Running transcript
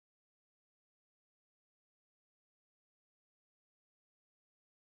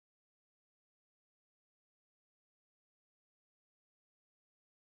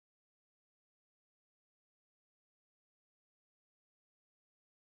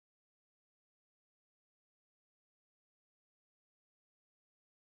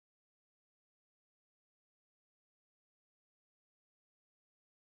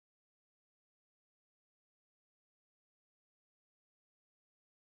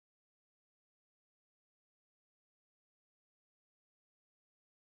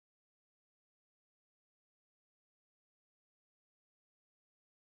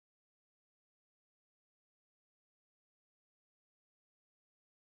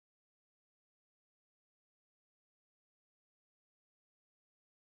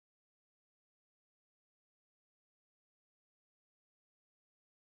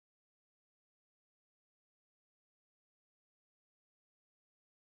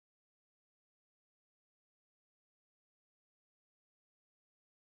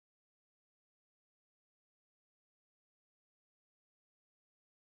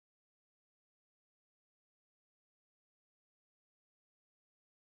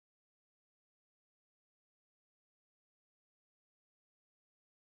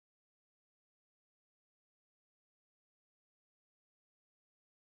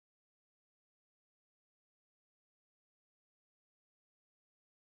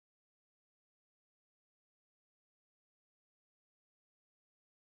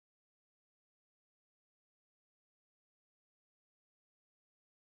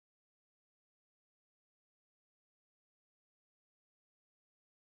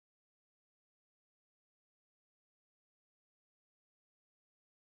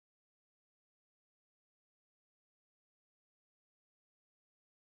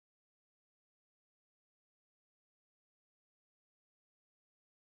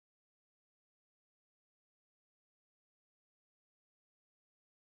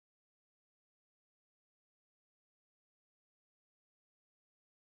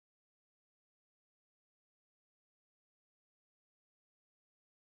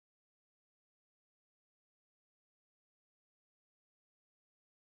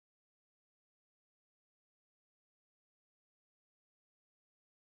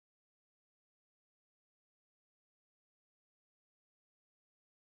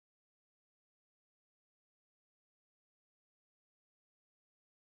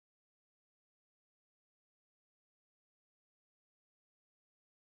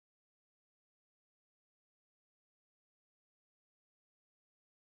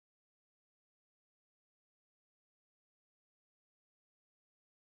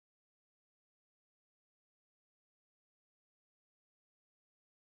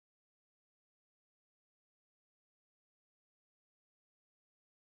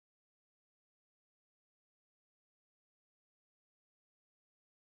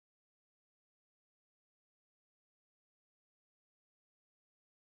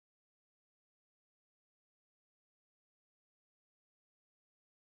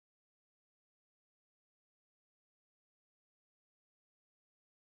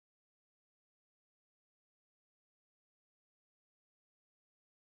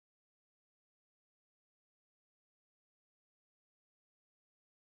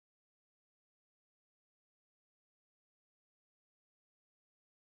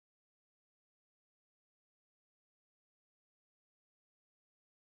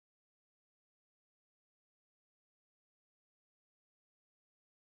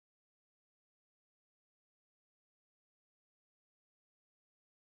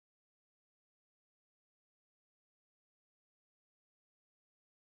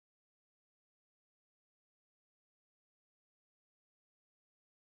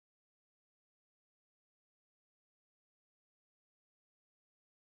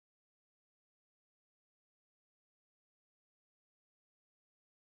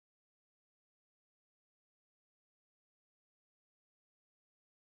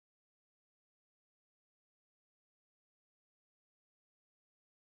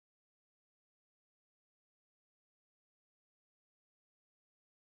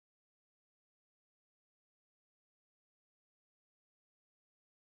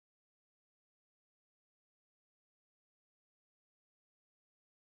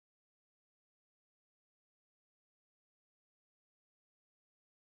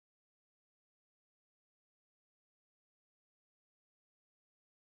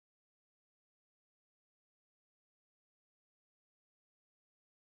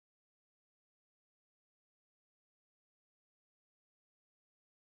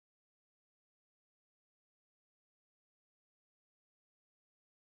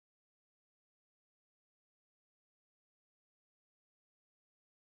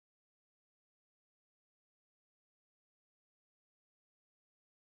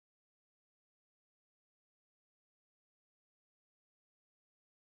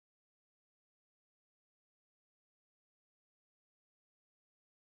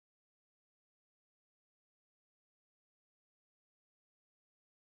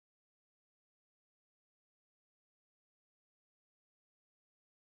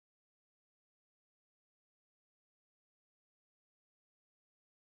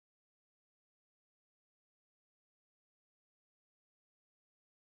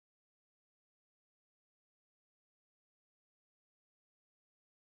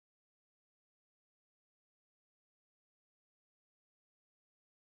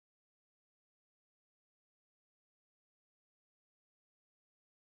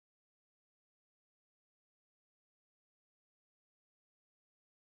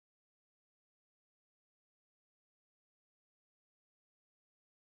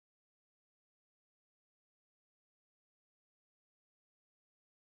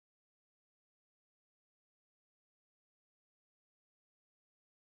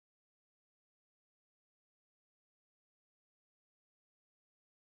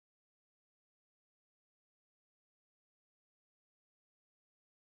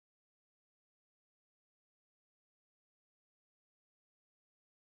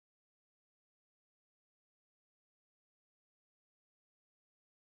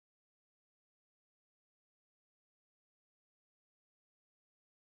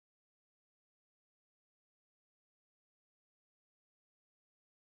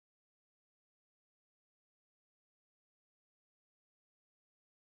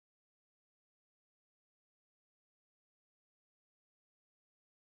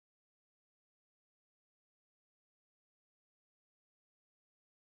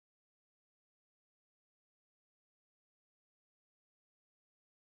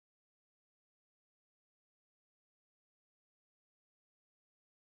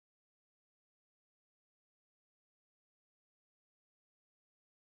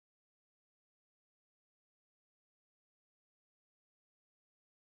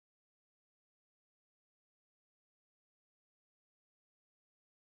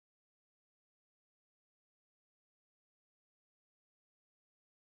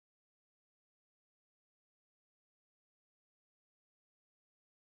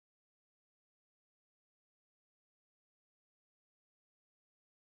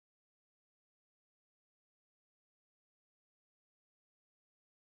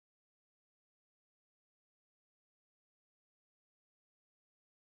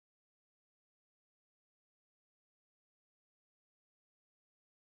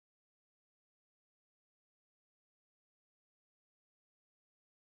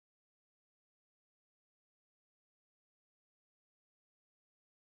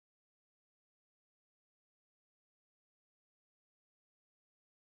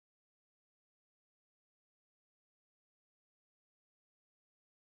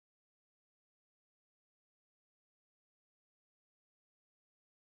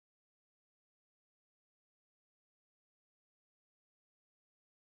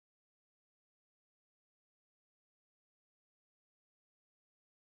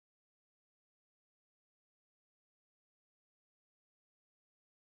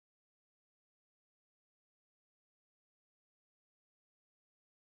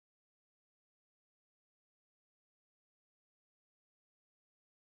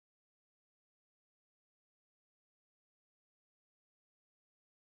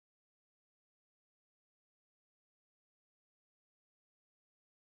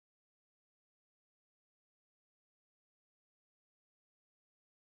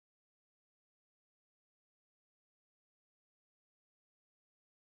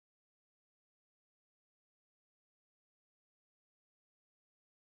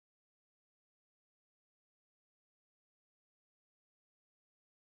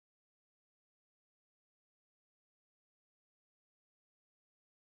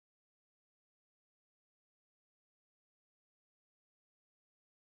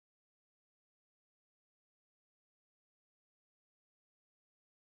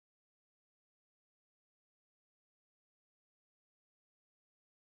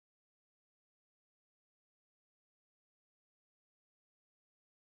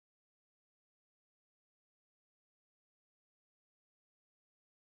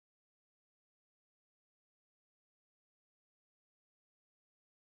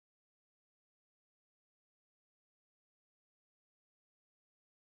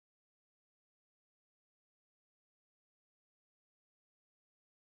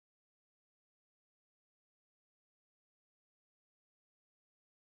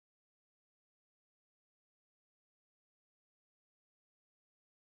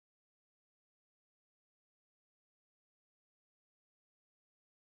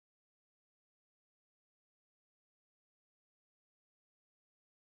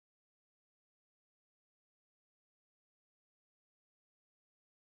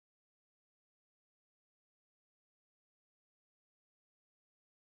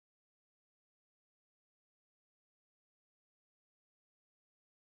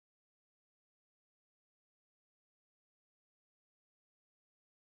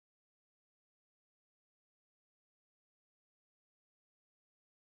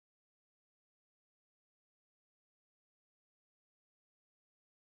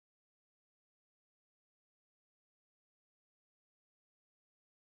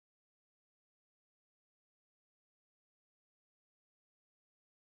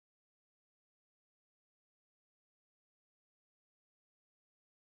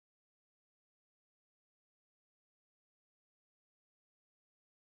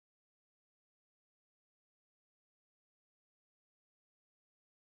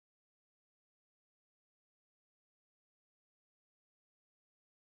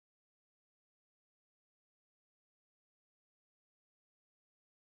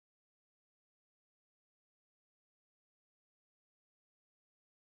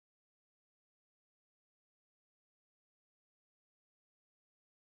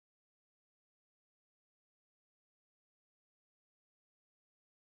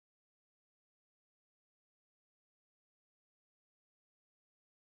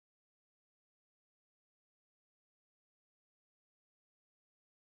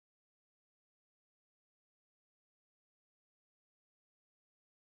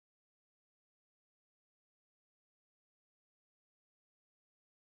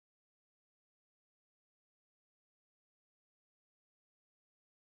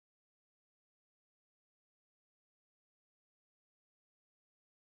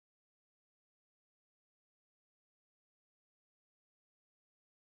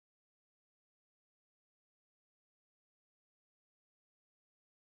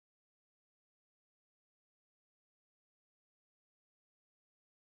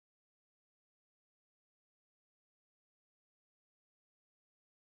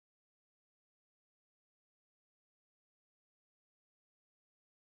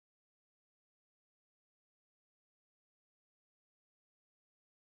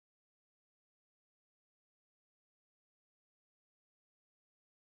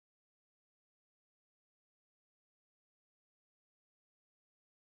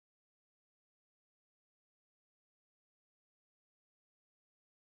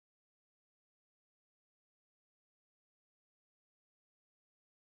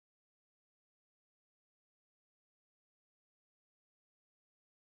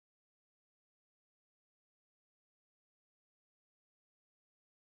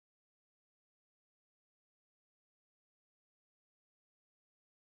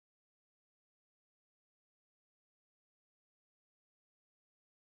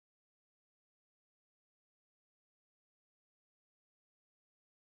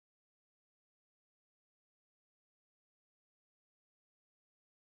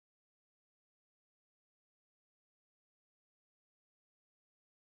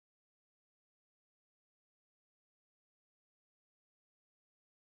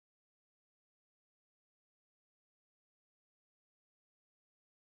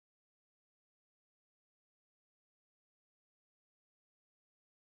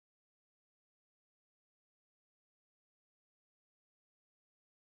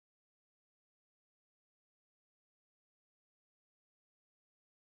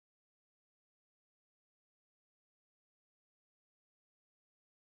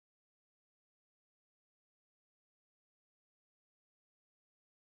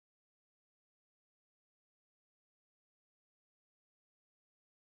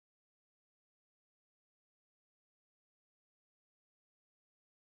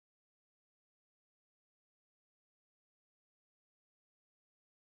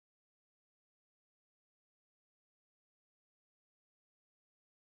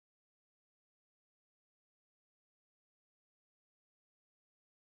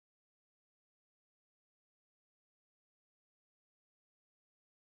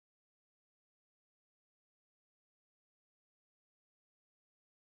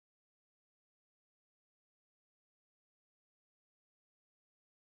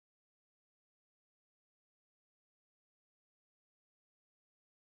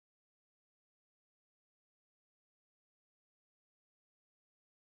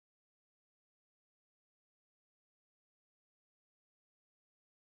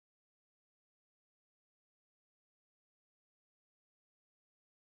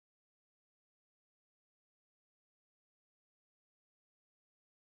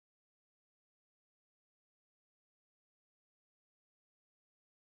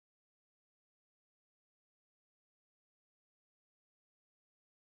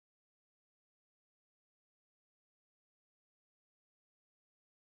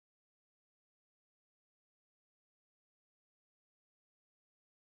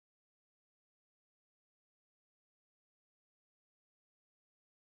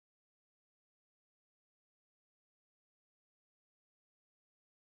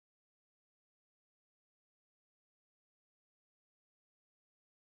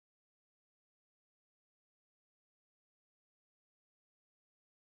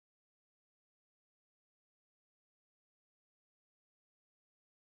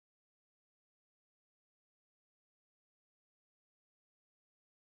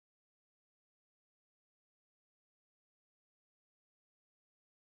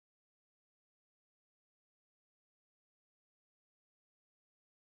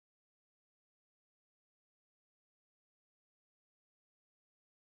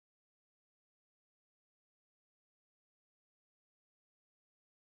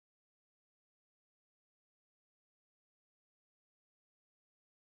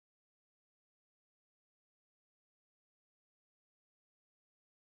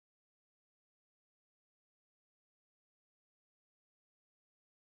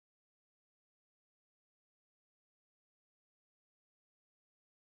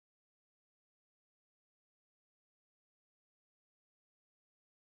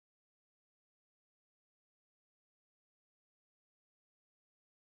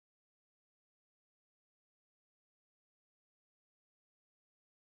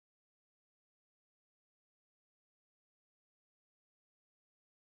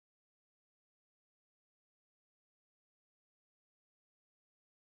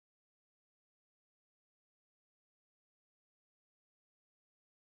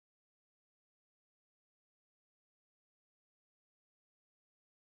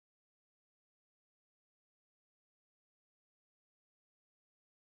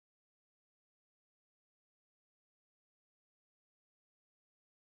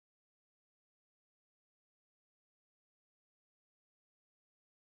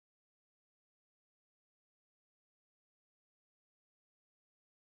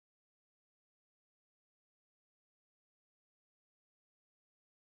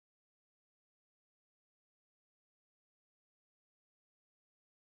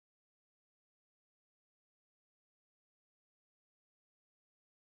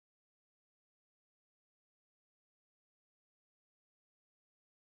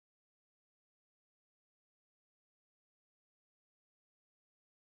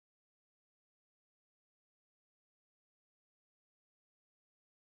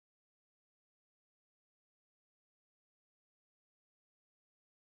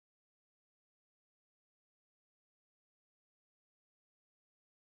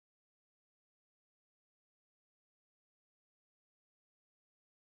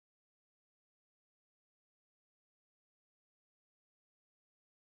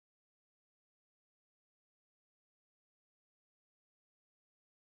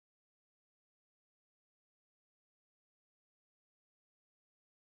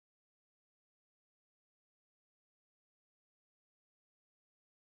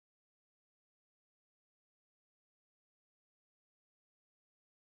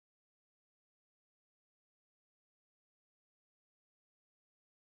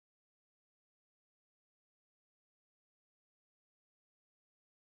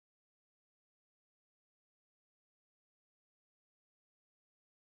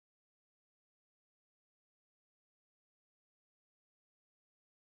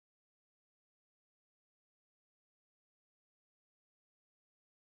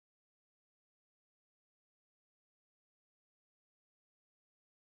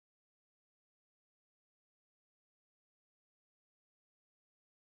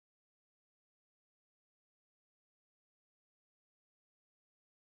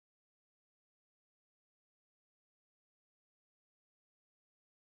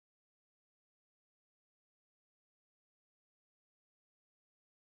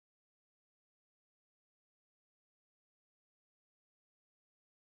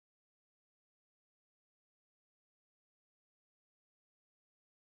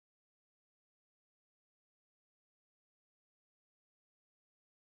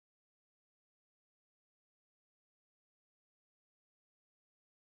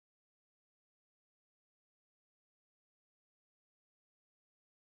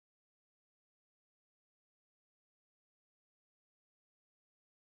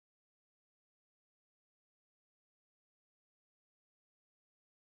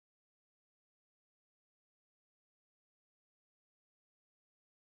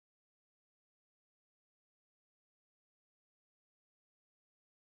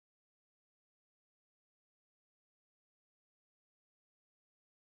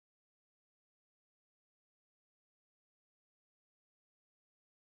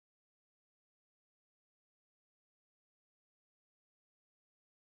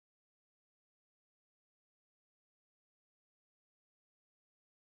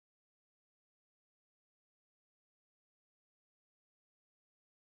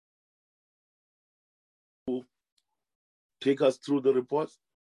take us through the report?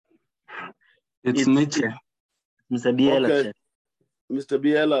 It's me, Chair. Mr. Biela, Okay. Chair. Mr.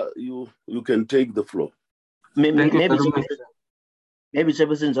 Biela, you can take the floor. Maybe,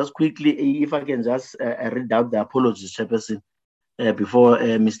 Chairperson, just quickly, if I can just read out the apologies, Chairperson, before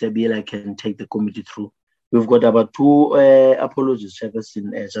Mr. Biela can take the committee through. We've got about 2 apologies,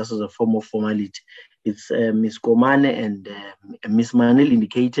 Chairperson, just as a form of formality. It's Ms. Komane and Ms. Manil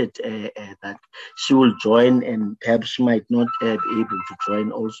indicated that she will join, and perhaps she might not be able to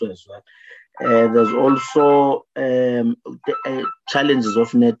join also as well. There's also challenges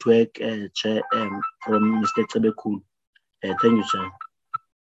of network, Chair, from Mr. Tebekul. Thank you, Chair.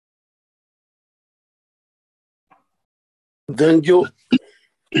 Thank you.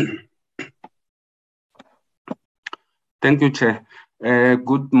 Thank you, Chair.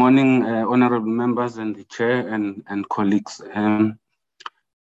 Good morning, honorable members and the Chair and colleagues.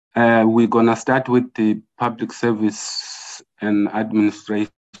 We're going to start with the Public Service and Administration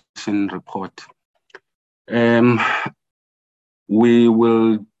report. We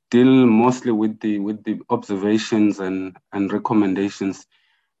will deal mostly with the observations and recommendations,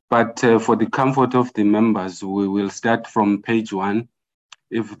 but for the comfort of the members, we will start from page 1.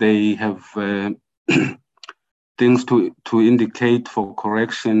 If they have things to indicate for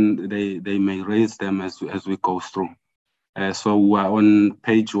correction, they may raise them as we go through. So we're on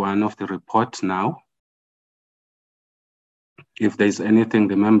page 1 of the report now. If there's anything,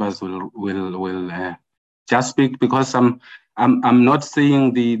 the members will just speak, because I'm not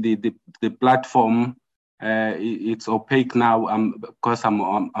seeing the platform. It's opaque now because I'm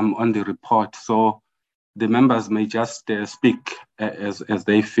on the report. So the members may just speak as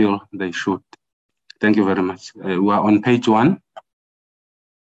they feel they should. Thank you very much. We are on page 1.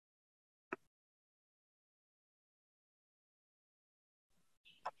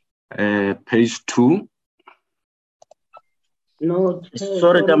 Page 2. No,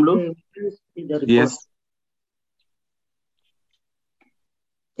 sorry, Tamlu. Yes.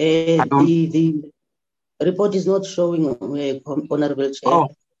 The report is not showing, Honorable Chair. Oh,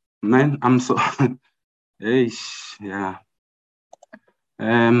 man, I'm so. Yeah.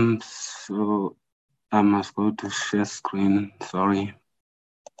 So I must go to share screen. Sorry.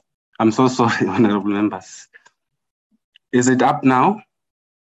 I'm so sorry, honorable members. Is it up now?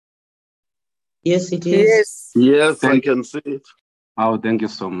 Yes, it is. Yes, I can see it. Oh, thank you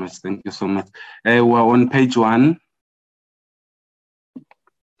so much. Thank you so much. We're on page 1.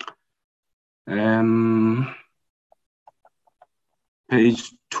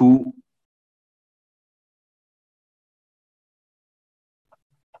 Page 2.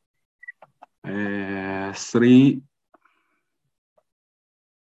 Three.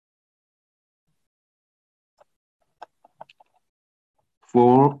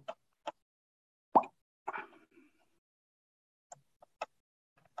 4.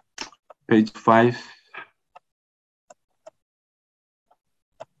 Page 5.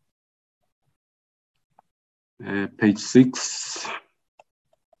 Page 6.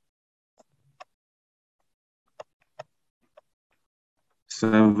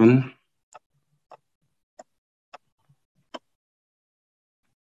 7.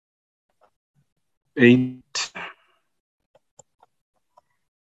 8.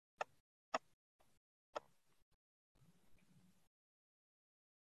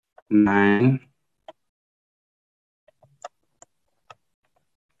 9.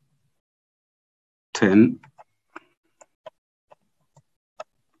 10.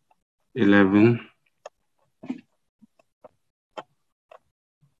 11.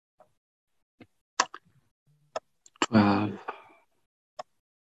 12.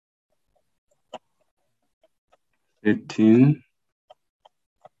 13.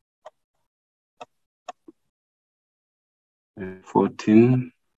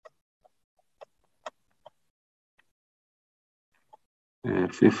 14.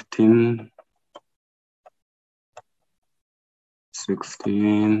 15.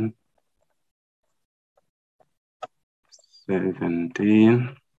 16.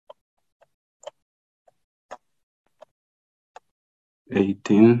 17.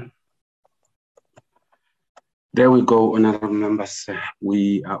 18. There we go, honorable members.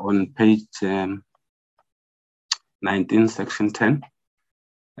 We are on page 19, section 10.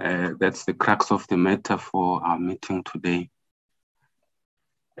 That's the crux of the matter for our meeting today.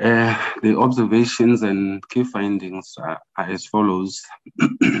 The observations and key findings are as follows.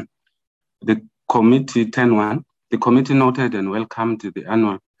 The committee 10.1, the committee noted and welcomed the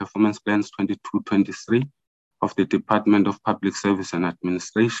annual performance plans 22-23 of the Department of Public Service and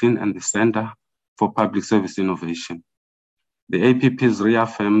Administration and the Center for Public Service Innovation. The APPs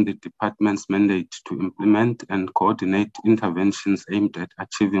reaffirm the department's mandate to implement and coordinate interventions aimed at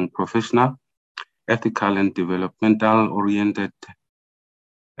achieving professional, ethical, and development-oriented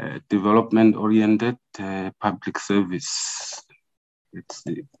public service. Let's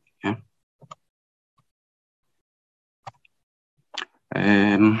see. Yeah.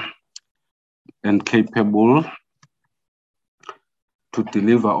 And capable to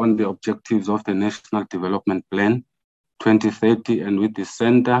deliver on the objectives of the National Development Plan 2030, and with the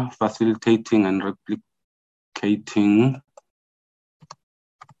center facilitating and replicating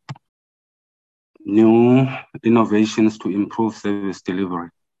new innovations to improve service delivery.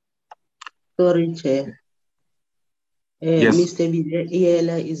 Sorry, Chair. Yes. Mr.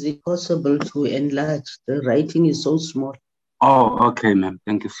 Biela, is it possible to enlarge? The writing is so small. Oh, okay, ma'am.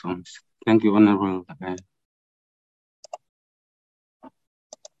 Thank you so much. Thank you, Honorable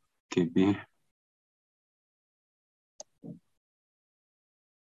KB.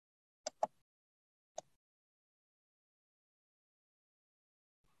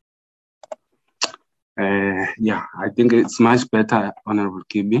 Yeah, I think it's much better, Honorable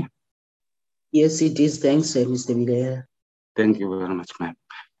KB. Yes, it is. Thanks, Mr. Biela. Thank you very much, ma'am.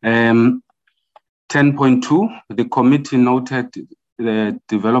 10.2, the committee noted the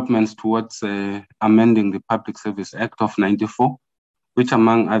developments towards amending the Public Service Act of 94, which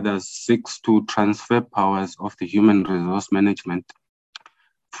among others seeks to transfer powers of the human resource management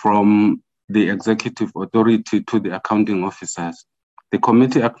from the executive authority to the accounting officers. The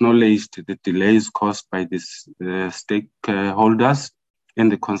committee acknowledged the delays caused by the stakeholders in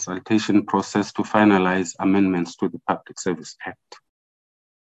the consultation process to finalize amendments to the Public Service Act.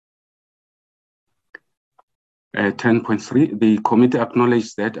 10.3, the committee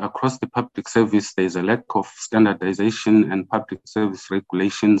acknowledged that across the public service, there is a lack of standardization and public service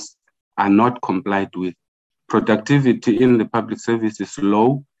regulations are not complied with. Productivity in the public service is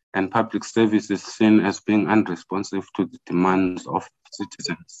low, and public service is seen as being unresponsive to the demands of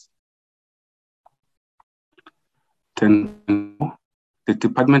citizens. 10.4, the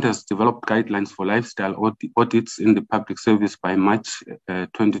department has developed guidelines for lifestyle audits in the public service by March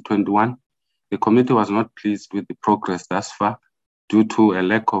 2021. The committee was not pleased with the progress thus far due to a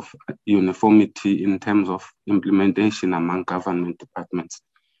lack of uniformity in terms of implementation among government departments.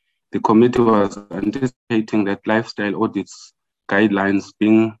 The committee was anticipating that lifestyle audits guidelines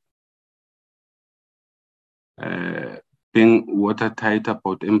being watertight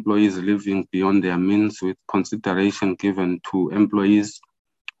about employees living beyond their means, with consideration given to employees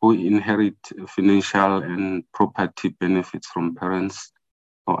who inherit financial and property benefits from parents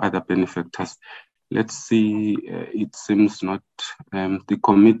or other benefactors. Let's see, it seems not, the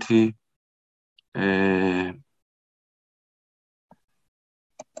committee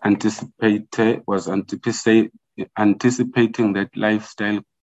was anticipating that lifestyle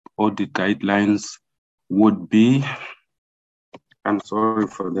audit guidelines would be, I'm sorry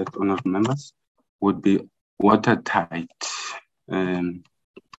for that, honored members, would be watertight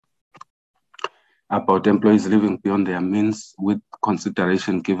about employees living beyond their means, with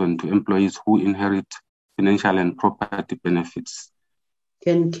consideration given to employees who inherit financial and property benefits.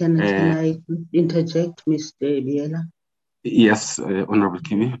 Can I interject, Mr. Biela? Yes, Honorable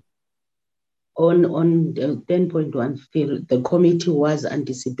Kiwi. On 10.1, still the committee was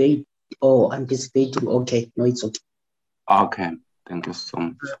anticipating. Okay, no, it's okay. Okay, thank you so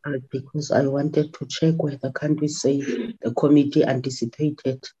much. Because I wanted to check whether can't we say the committee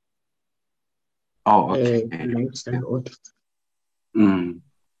anticipated. Oh, okay. Lifestyle audit.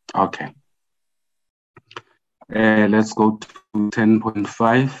 Okay. Let's go to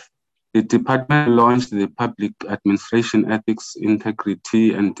 10.5. The department launched the Public Administration Ethics,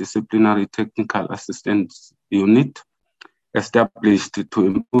 Integrity and Disciplinary Technical Assistance Unit, established to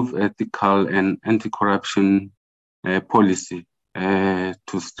improve ethical and anti-corruption policy,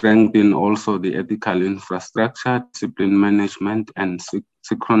 to strengthen also the ethical infrastructure, discipline management, and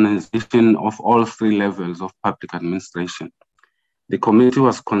synchronization of all three levels of public administration. The committee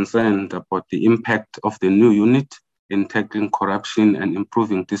was concerned about the impact of the new unit in tackling corruption and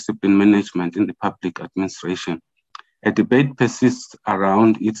improving discipline management in the public administration. A debate persists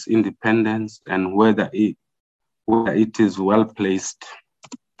around its independence and whether it is well placed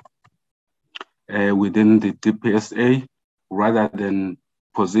within the DPSA rather than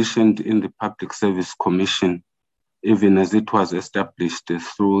positioned in the Public Service Commission, even as it was established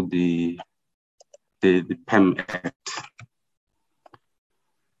through the PEM Act.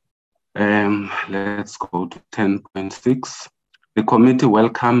 Let's go to 10.6. The committee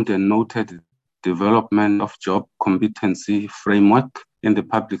welcomed and noted development of job competency framework in the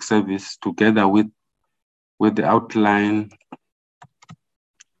public service, together with the outline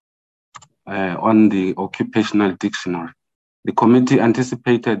on the occupational dictionary. The committee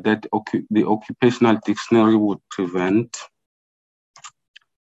anticipated that the occupational dictionary would prevent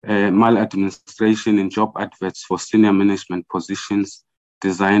maladministration in job adverts for senior management positions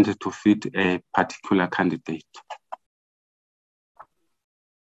designed to fit a particular candidate.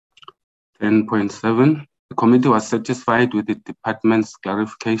 10.7, the committee was satisfied with the department's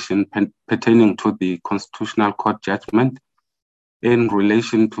clarification pertaining to the Constitutional Court judgment in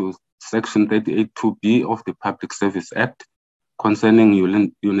relation to Section 38(2)B of the Public Service Act concerning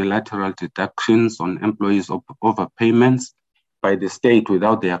unilateral deductions on employees' overpayments by the state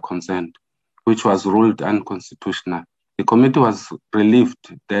without their consent, which was ruled unconstitutional. The committee was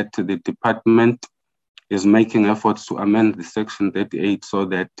relieved that the department is making efforts to amend the Section 38 so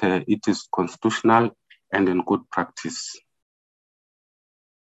that it is constitutional and in good practice.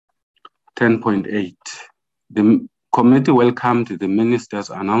 10.8, the committee welcomed the minister's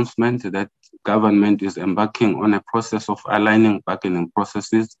announcement that government is embarking on a process of aligning bargaining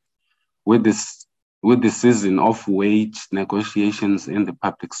processes with the season of wage negotiations in the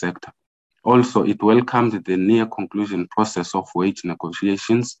public sector. Also, it welcomed the near conclusion process of wage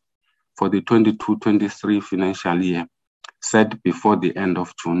negotiations for the 22-23 financial year, set before the end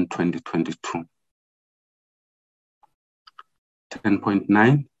of June 2022.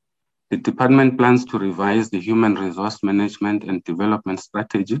 10.9, the department plans to revise the Human Resource Management and Development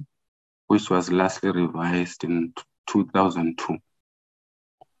Strategy, which was lastly revised in 2002.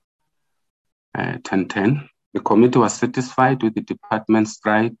 10.10, the committee was satisfied with the department's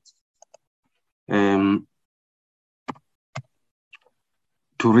strides to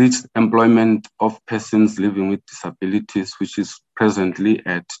reach employment of persons living with disabilities, which is presently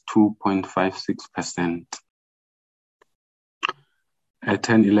at 2.56%. At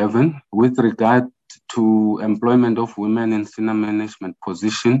 10.11, with regard to employment of women in senior management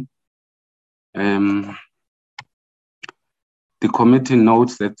position, the committee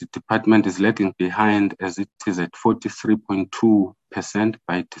notes that the department is lagging behind as it is at 43.2%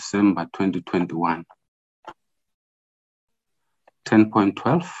 by December 2021.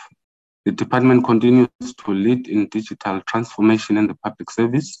 10.12, the department continues to lead in digital transformation in the public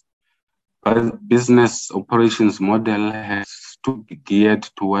service. But business operations model has to be geared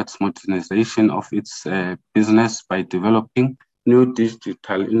towards modernization of its business by developing new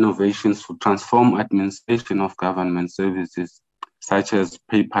digital innovations to transform administration of government services, such as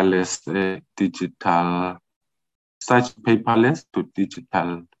paperless to digital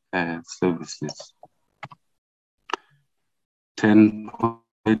services.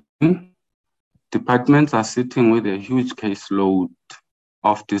 10.18, departments are sitting with a huge caseload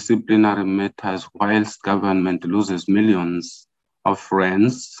of disciplinary matters whilst government loses millions of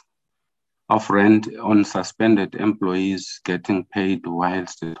rent on suspended employees getting paid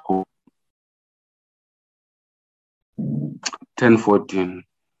whilst at home. 10.14,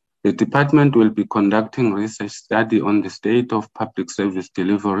 the department will be conducting research study on the state of public service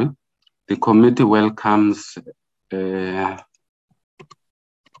delivery. The committee welcomes the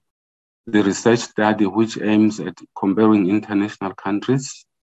research study, which aims at comparing international countries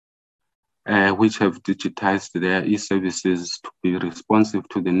which have digitized their e-services to be responsive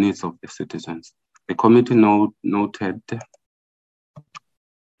to the needs of the citizens. The committee noted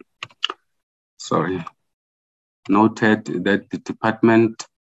that the department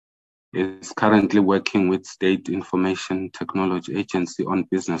is currently working with State Information Technology Agency on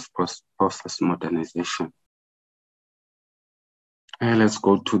business process modernization. Let's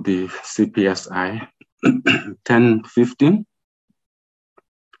go to the CPSI. 10.15.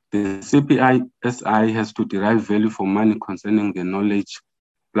 The CPSI has to derive value for money concerning the knowledge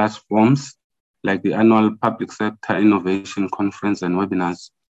platforms like the annual Public Sector Innovation Conference and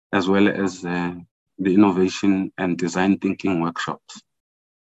webinars, as well as the innovation and design thinking workshops.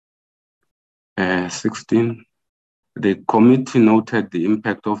 16. The committee noted the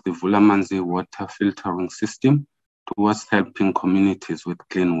impact of the Vulamanzi water filtering system towards helping communities with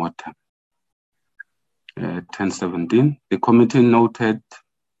clean water. 10.17, the committee noted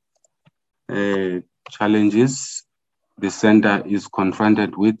challenges the center is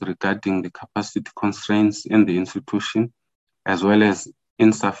confronted with regarding the capacity constraints in the institution, as well as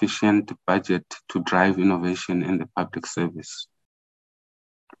insufficient budget to drive innovation in the public service.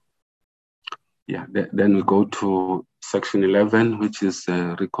 Then we go to section 11, which is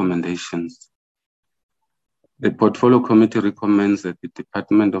recommendations. The Portfolio Committee recommends that the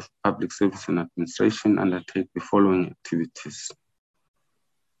Department of Public Service and Administration undertake the following activities.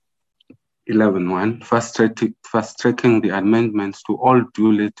 11.1, fast-tracking the amendments to all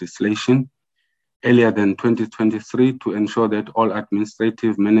due legislation earlier than 2023 to ensure that all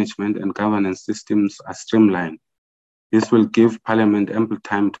administrative management and governance systems are streamlined. This will give Parliament ample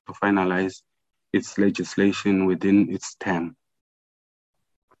time to finalize its legislation within its term.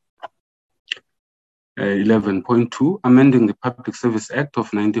 11.2, amending the Public Service Act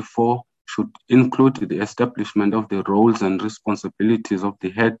of 94 should include the establishment of the roles and responsibilities of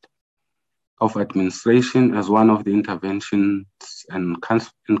the head of administration as one of the interventions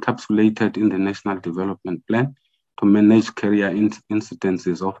encapsulated in the National Development Plan to manage career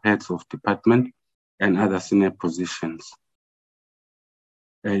incidences of heads of department and other senior positions.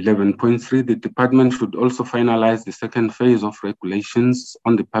 11.3, the department should also finalize the second phase of regulations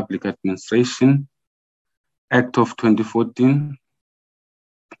on the Public Administration Act of 2014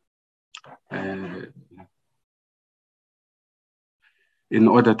 in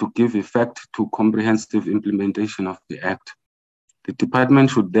order to give effect to comprehensive implementation of the Act. The department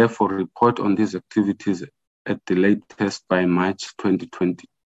should therefore report on these activities at the latest by March 2020.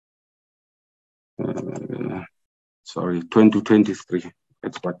 2023.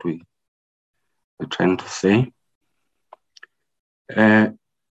 That's what we're trying to say.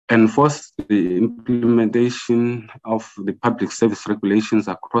 Enforce the implementation of the public service regulations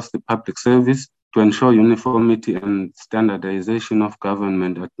across the public service to ensure uniformity and standardization of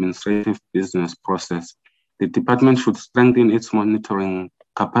government administrative business process. The department should strengthen its monitoring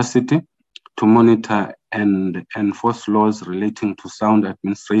capacity to monitor and enforce laws relating to sound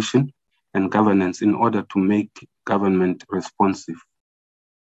administration and governance in order to make government responsive.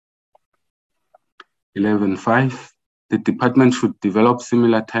 11.5, the department should develop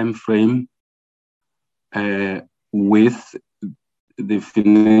similar time frame with the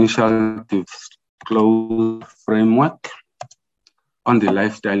financial disclosure framework on the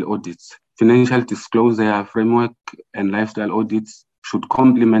lifestyle audits. Financial disclosure framework and lifestyle audits should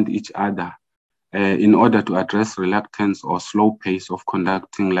complement each other in order to address reluctance or slow pace of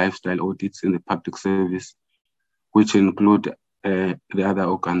conducting lifestyle audits in the public service, which include the other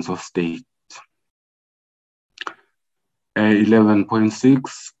organs of state.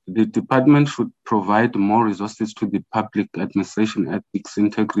 11.6, the department should provide more resources to the Public Administration Ethics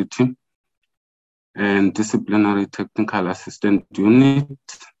Integrity and Disciplinary Technical Assistance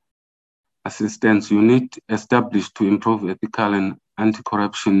Unit established to improve ethical and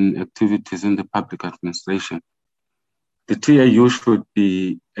anti-corruption activities in the public administration. The TAU should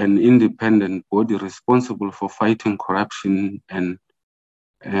be an independent body responsible for fighting corruption and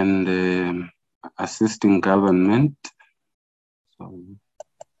assisting government.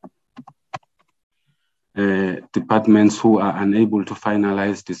 Departments who are unable to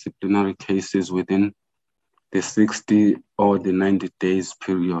finalize disciplinary cases within the 60 or the 90 days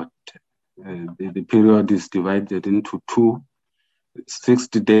period. The period is divided into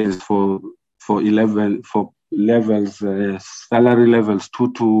 60 days for levels, salary levels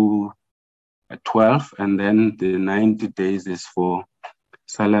 2 to 12, and then the 90 days is for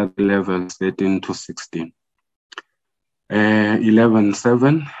salary levels 13 to 16.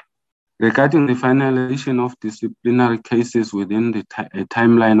 11.7, regarding the finalization of disciplinary cases within the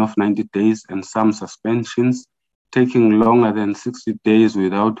timeline of 90 days and some suspensions taking longer than 60 days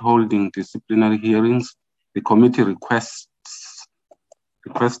without holding disciplinary hearings, the committee requested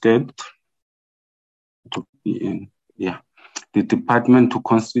to be in, the department to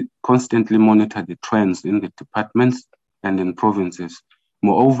constantly monitor the trends in the departments and in provinces.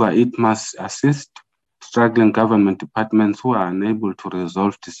 Moreover, it must assist struggling government departments who are unable to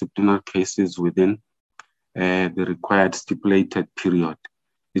resolve disciplinary cases within the required stipulated period.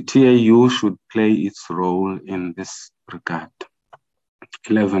 The TAU should play its role in this regard.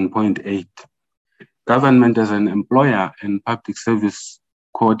 11.8, government as an employer and public service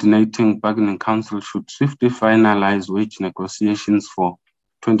coordinating bargaining council should swiftly finalize wage negotiations for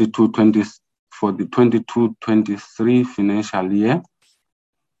the 22-23 financial year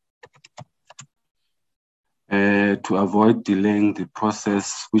to avoid delaying the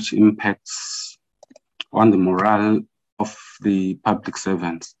process, which impacts on the morale of the public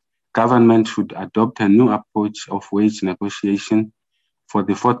servants. Government should adopt a new approach of wage negotiation for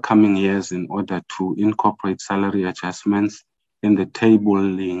the forthcoming years in order to incorporate salary adjustments in the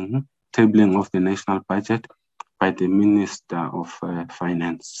tabling of the national budget by the Minister of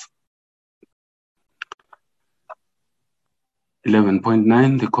Finance.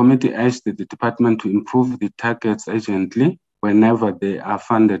 11.9, the committee urged the department to improve the targets urgently whenever there are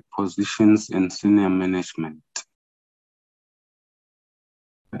funded positions in senior management.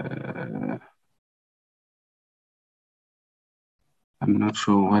 I'm not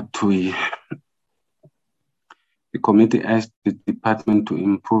sure what we The committee asked the department to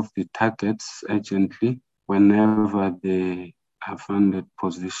improve the targets urgently whenever they have funded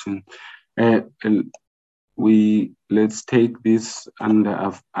position. Let's take this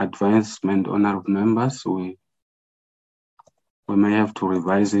under advisement, honorable members. We may have to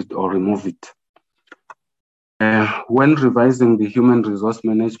revise it or remove it. When revising the human resource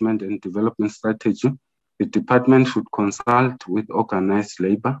management and development strategy, the department should consult with organized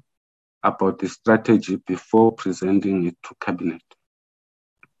labor about the strategy before presenting it to cabinet.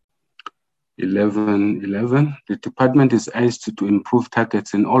 11.11, the department is asked to improve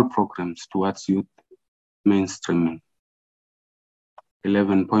targets in all programs towards youth mainstreaming.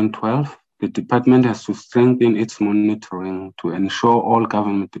 11.12, the department has to strengthen its monitoring to ensure all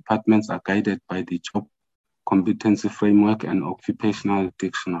government departments are guided by the job competency framework and occupational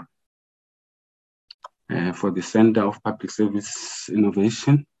dictionary. For the Center of Public Service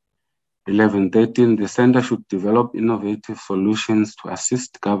Innovation, 11.13, the center should develop innovative solutions to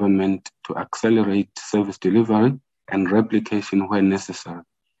assist government to accelerate service delivery and replication where necessary,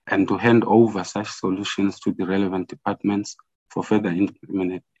 and to hand over such solutions to the relevant departments for further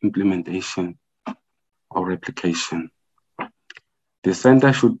implementation or replication. The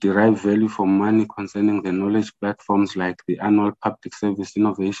center should derive value for money concerning the knowledge platforms like the annual Public Service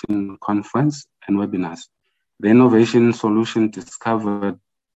Innovation Conference and webinars. The innovation solution discovered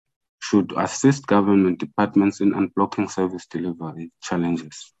should assist government departments in unblocking service delivery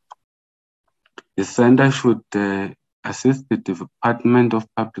challenges. The center should assist the Department of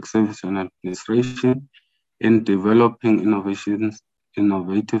Public Service and Administration in developing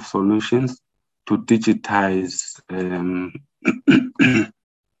innovative solutions to digitize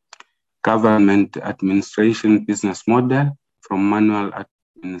government administration business model from manual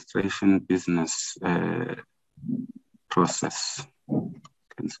administration business process.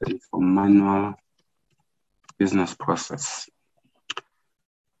 Can say from manual business process.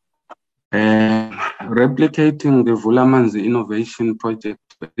 Replicating the Vulamanzi Innovation Project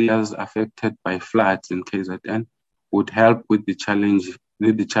areas affected by floods in KZN would help with the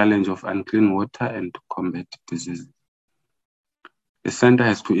challenge of unclean water and to combat diseases. The center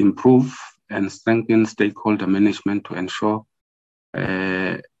has to improve and strengthen stakeholder management to ensure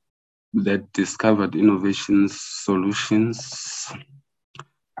that discovered innovations solutions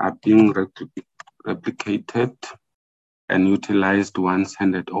are being replicated and utilized once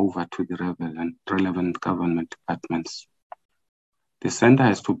handed over to the relevant government departments. The center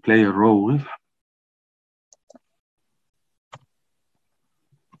has to play a role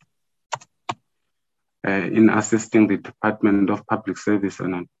in assisting the Department of Public Service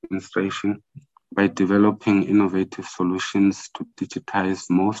and Administration by developing innovative solutions to digitize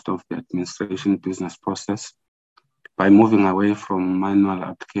most of the administration business process, by moving away from manual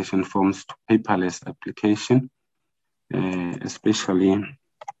application forms to paperless application, especially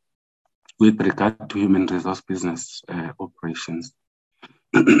with regard to human resource business operations.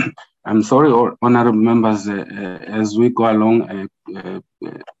 I'm sorry, honorable members, as we go along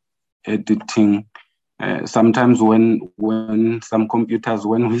editing, sometimes when some computers,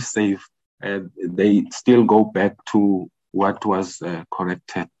 when we save, they still go back to what was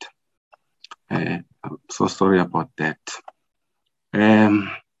corrected. I'm so sorry about that. Then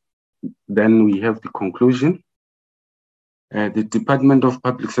we have the conclusion. The Department of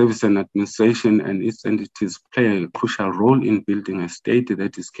Public Service and Administration and its entities play a crucial role in building a state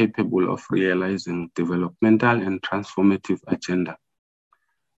that is capable of realizing developmental and transformative agenda.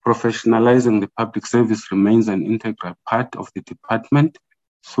 Professionalizing the public service remains an integral part of the department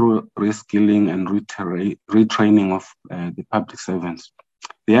through reskilling and retraining of the public servants.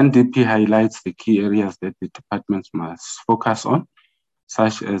 The NDP highlights the key areas that the department must focus on,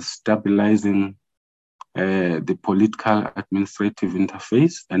 such as stabilizing the political administrative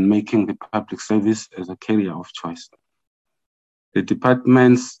interface and making the public service as a carrier of choice. The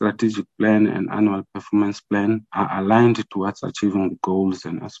department's strategic plan and annual performance plan are aligned towards achieving the goals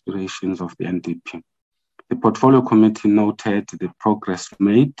and aspirations of the NDP. The portfolio committee noted the progress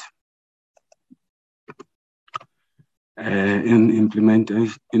made in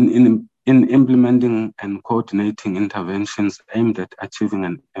implementing and coordinating interventions aimed at achieving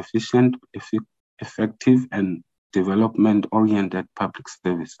an efficient, effective, and development-oriented public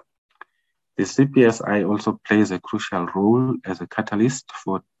service. The CPSI also plays a crucial role as a catalyst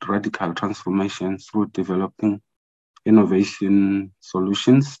for radical transformation through developing innovation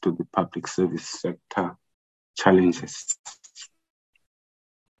solutions to the public service sector challenges.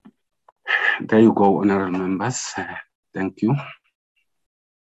 There you go, honorable members. Thank you.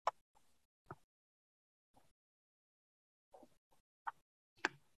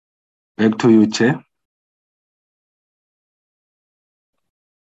 Back to you, Chair.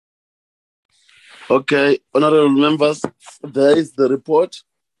 Okay, honorable members, there is the report.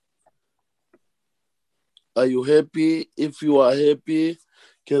 Are you happy? If you are happy,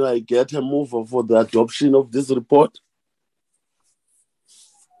 can I get a mover for the adoption of this report?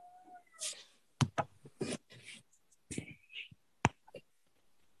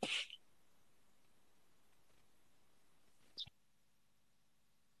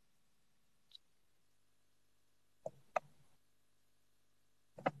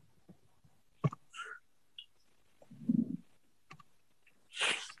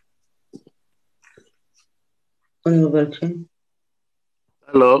 Honorable Chair,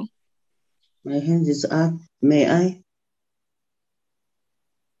 Hello? my hand is up. May I?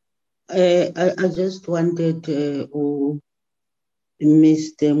 I just wanted Mr.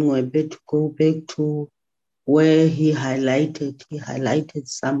 Mwebe to go back to where he highlighted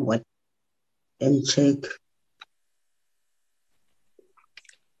somewhere and check.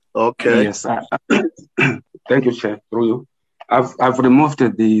 Okay. Yes. Thank you, Chair. Through you. I've removed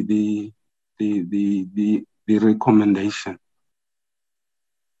the recommendation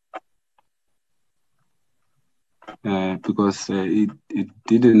because it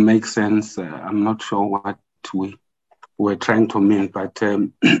didn't make sense. I'm not sure what we were trying to mean, but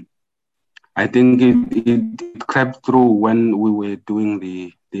I think it crept through when we were doing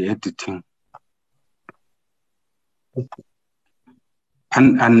the editing.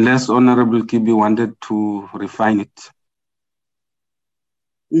 And unless Honorable Kibi wanted to refine it.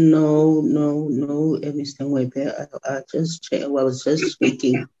 No, Mr. Mwebe, I was just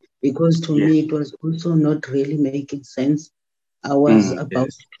checking because to me it was also not really making sense. I was about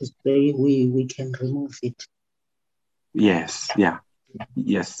to say we can remove it. Yes, yeah.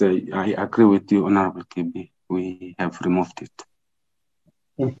 Yes, I agree with you, Honorable Kibi. We have removed it.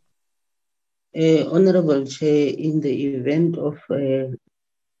 Honorable Chair, in the event of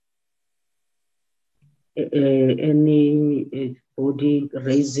any body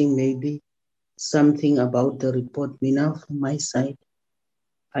raising maybe something about the report, now from my side,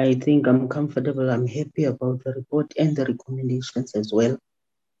 I think I'm comfortable. I'm happy about the report and the recommendations as well.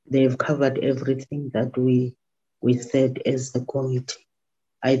 They've covered everything that we said as a committee.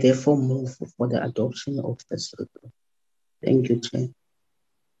 I therefore move for the adoption of this report. Thank you, Chair.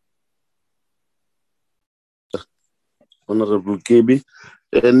 Honorable Kibi.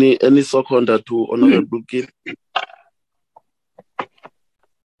 Any seconder to Honorable Kibi?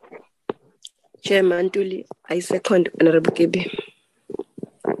 Chairman Tuli, I second Honorable Kibi.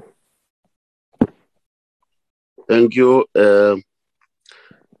 Thank you. That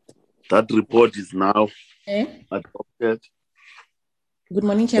report is now adopted. Good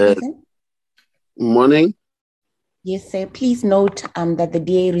morning, Chairperson. Morning. Yes, sir. Please note that the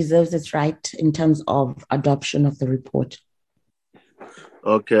DA reserves its right in terms of adoption of the report.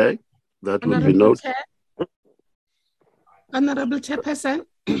 Okay, that will be noted. Honorable Chairperson.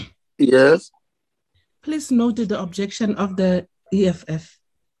 Yes. Please note the objection of the EFF.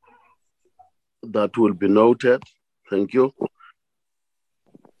 That will be noted. Thank you.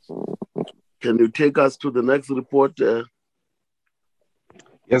 Can you take us to the next report?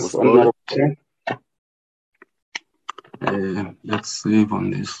 Yes, Honorable Chair. Let's save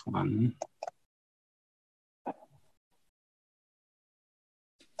on this one.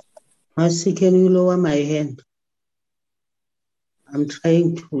 Mercy, can you lower my hand? I'm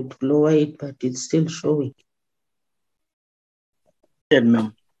trying to lower it, but it's still showing.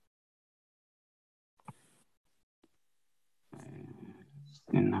 Chairman.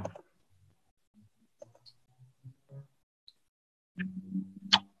 Enough.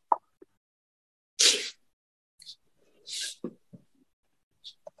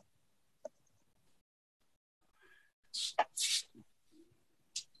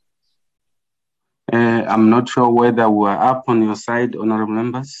 I'm not sure whether we're up on your side, honorable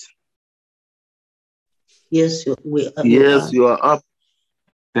members. Yes, we are. Yes, you are up.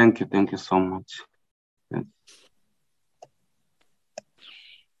 Thank you so much. Yes.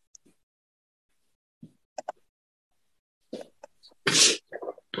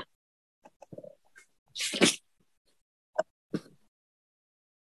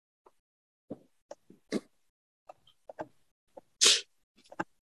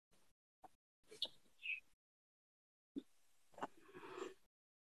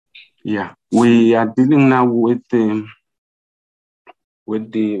 Yeah, we are dealing now with the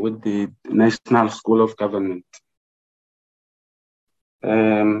National School of Government. We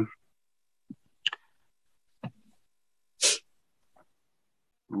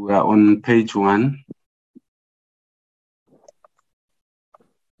are on page 1.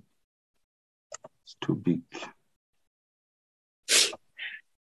 It's too big.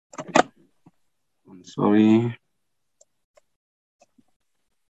 Sorry.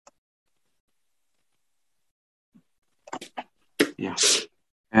 Yeah.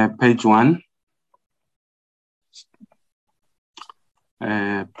 Page 1.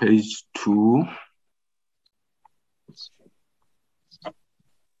 Page 2.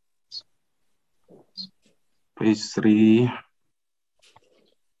 Page 3.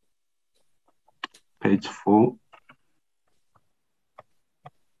 Page 4.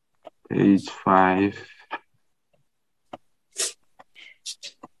 Page 5.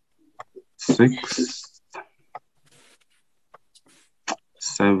 6.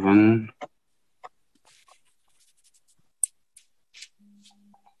 7.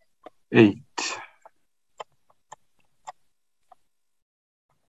 8.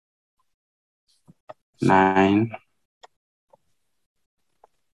 9.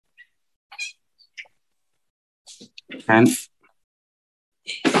 10.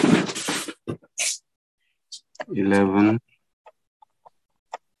 11.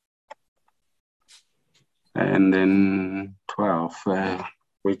 And then 12,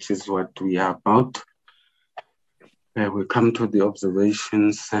 which is what we are about. We come to the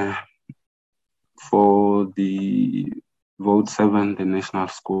observations for the vote 7, the National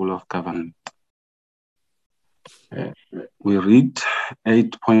School of Government. We read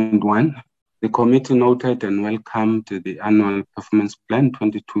 8.1. The committee noted and welcomed the annual performance plan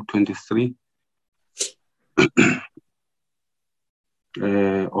 22-23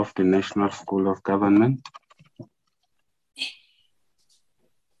 of the National School of Government.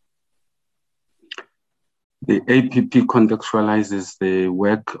 The APP contextualizes the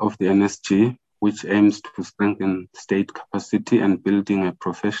work of the NSG, which aims to strengthen state capacity and building a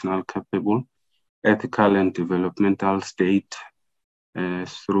professional, capable, ethical, and developmental state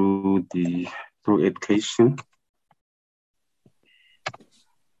through education,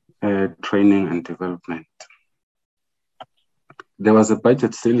 training, and development. There was a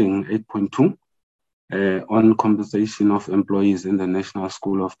budget ceiling, 8.2, on compensation of employees in the National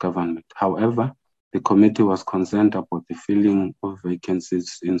School of Government. However, the committee was concerned about the filling of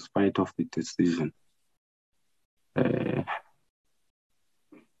vacancies in spite of the decision.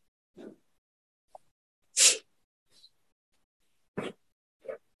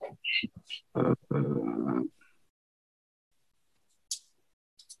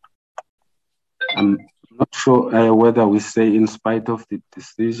 I'm not sure whether we say in spite of the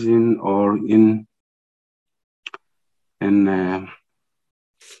decision or in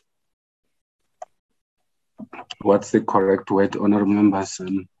what's the correct word, honorable members?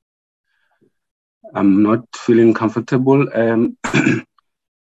 I'm not feeling comfortable,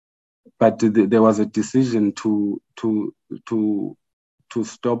 but there was a decision to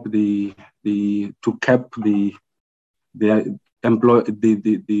stop to cap the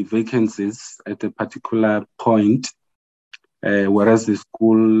vacancies at a particular point, whereas the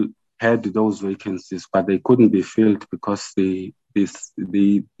school had those vacancies, but they couldn't be filled because the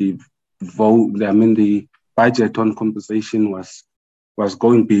budget on compensation was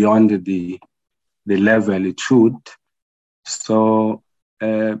going beyond the level it should. So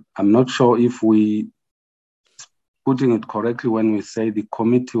I'm not sure if we putting it correctly when we say the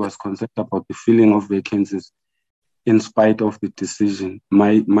committee was concerned about the filling of vacancies in spite of the decision.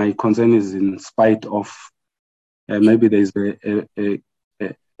 My concern is in spite of. Maybe there's a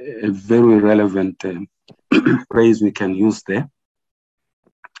very relevant phrase we can use there,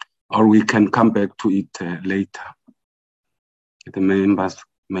 or we can come back to it later. The members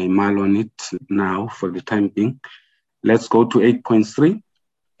may mull on it now for the time being. Let's go to 8.3.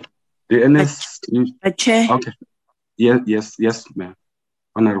 The NS. Chair. Okay. Yes, ma'am.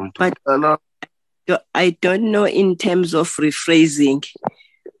 Honorable. But I don't know in terms of rephrasing,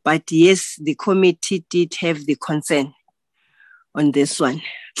 but yes, the committee did have the concern on this one.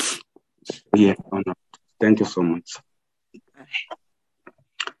 Yeah, Honorable. Thank you so much.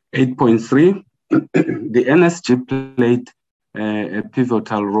 8.3. The NSG played a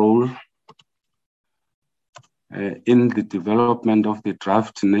pivotal role in the development of the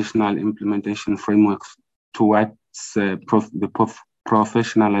draft national implementation frameworks towards the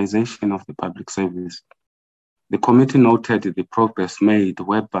professionalization of the public service. The committee noted the progress made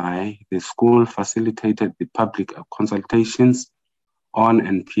whereby the school facilitated the public consultations on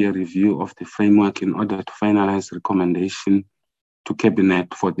and peer review of the framework in order to finalize recommendation to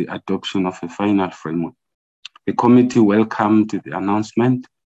Cabinet for the adoption of a final framework. The committee welcomed the announcement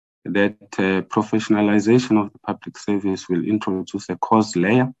that professionalization of the public service will introduce a cost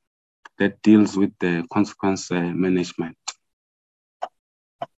layer that deals with the consequence management.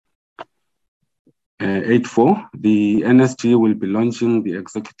 8.4, the NSG will be launching the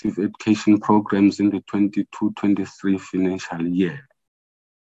executive education programs in the 22-23 financial year.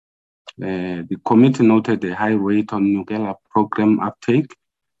 The committee noted a high rate on Nugela program uptake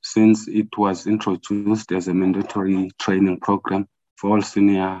since it was introduced as a mandatory training program for all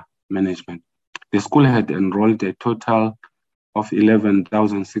senior management. The school had enrolled a total of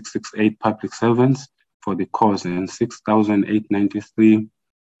 11,668 public servants for the course, and 6,893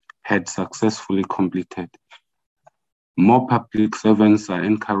 had successfully completed. More public servants are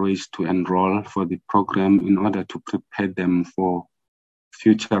encouraged to enroll for the program in order to prepare them for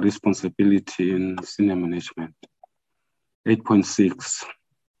future responsibility in senior management. 8.6.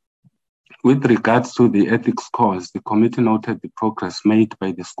 With regards to the ethics course, the committee noted the progress made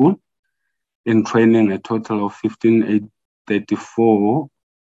by the school in training a total of 15,834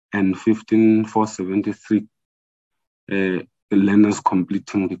 and 15,473 learners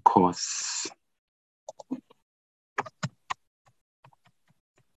completing the course.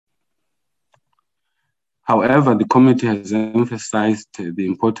 However, the committee has emphasized the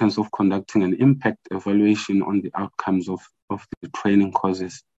importance of conducting an impact evaluation on the outcomes of the training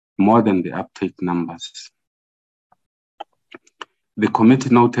courses more than the uptake numbers. The committee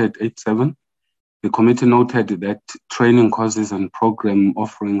noted 8.7. The committee noted that training courses and program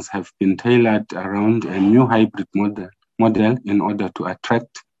offerings have been tailored around a new hybrid model in order to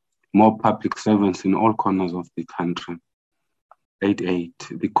attract more public servants in all corners of the country.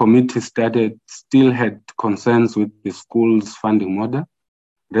 8.8. The committee still had concerns with the school's funding model.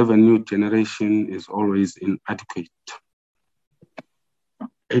 Revenue generation is always inadequate.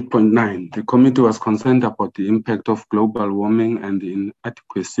 8.9. The committee was concerned about the impact of global warming and the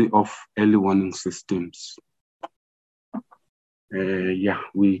inadequacy of early warning systems.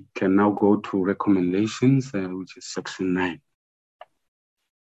 We can now go to recommendations, which is section 9.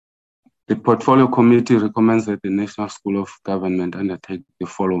 The Portfolio Committee recommends that the National School of Government undertake the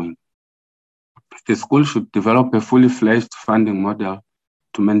following. The school should develop a fully fledged funding model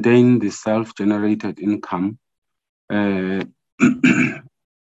to maintain the self-generated income, to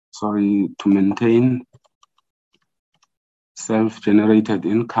maintain self-generated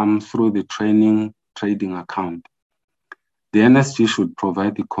income through the trading account. The NSG should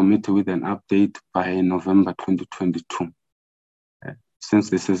provide the committee with an update by November 2022.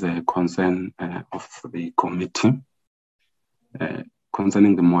 Since this is a concern of the committee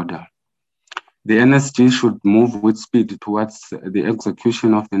concerning the model. The NSG should move with speed towards the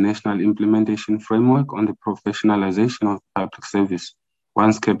execution of the National Implementation Framework on the professionalization of public service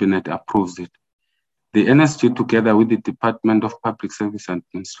once Cabinet approves it. The NSG, together with the Department of Public Service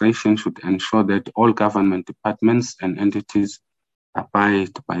Administration, should ensure that all government departments and entities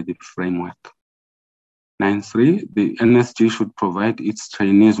abide by the framework. 9.3, the NSG should provide its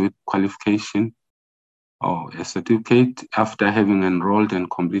trainees with qualification or a certificate after having enrolled and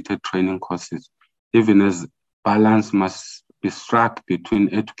completed training courses, even as balance must be struck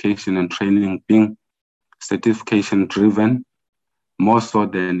between education and training being certification driven, more so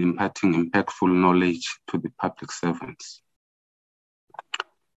than imparting impactful knowledge to the public servants.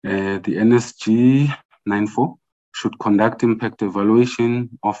 The NSG 9.4 should conduct impact evaluation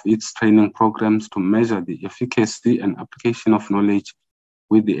of its training programs to measure the efficacy and application of knowledge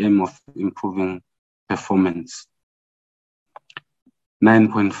with the aim of improving performance.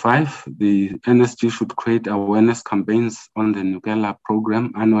 9.5, the NSG should create awareness campaigns on the Nugela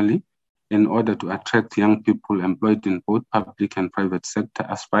program annually in order to attract young people employed in both public and private sector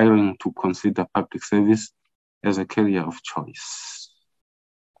aspiring to consider public service as a career of choice.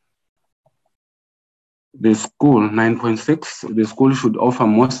 The school, 9.6, the school should offer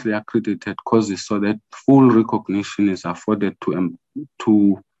mostly accredited courses so that full recognition is afforded to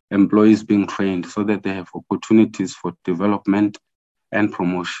employees being trained so that they have opportunities for development and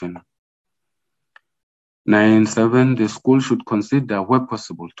promotion. 9.7, the school should consider, where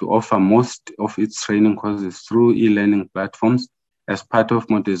possible, to offer most of its training courses through e-learning platforms as part of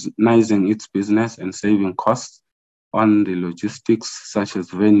modernizing its business and saving costs on the logistics such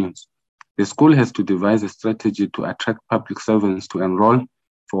as venues. The school has to devise a strategy to attract public servants to enroll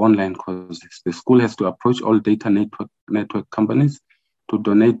for online courses. The school has to approach all data network companies to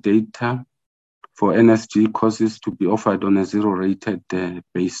donate data for NSG courses to be offered on a zero-rated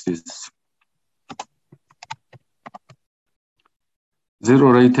basis.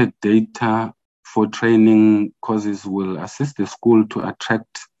 Zero-rated data for training courses will assist the school to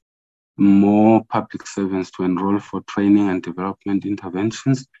attract more public servants to enroll for training and development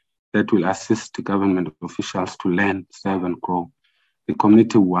interventions that will assist government officials to learn, serve, and grow. The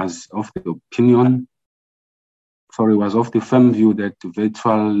committee was of the opinion was of the firm view that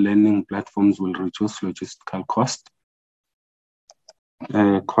virtual learning platforms will reduce logistical costs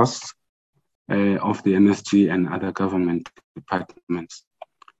of the NSG and other government departments.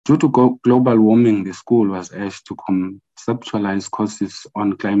 Due to global warming, the school was urged to conceptualize courses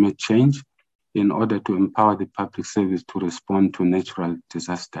on climate change in order to empower the public service to respond to natural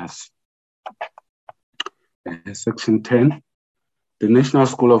disasters. Section 10, the National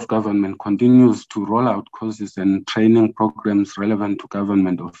School of Government continues to roll out courses and training programs relevant to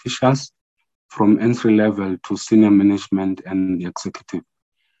government officials from entry level to senior management and the executive.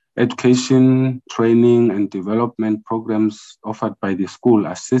 Education, training, and development programs offered by the school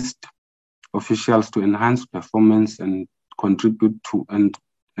assist officials to enhance performance and contribute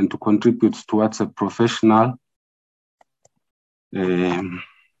towards a professional,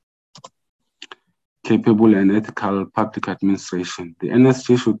 capable and ethical public administration. The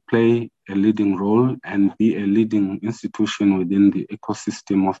NSG should play a leading role and be a leading institution within the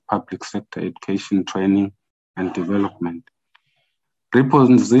ecosystem of public sector education, training, and development.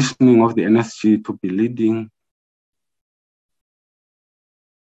 Repositioning of the NSG to be leading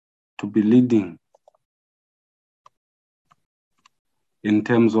in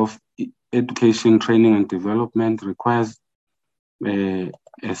terms of education, training, and development requires a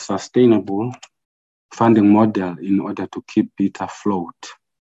sustainable funding model in order to keep it afloat.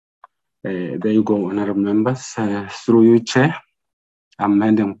 There you go, honorable members. Through you, Chair, I'm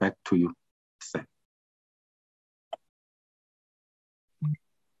handing back to you, sir.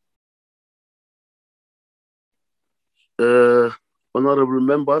 Honorable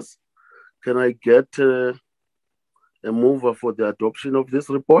members, can I get a mover for the adoption of this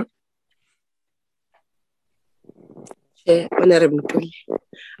report? Chair, Honorable Ntuli,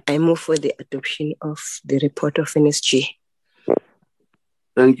 I move for the adoption of the report of NSG.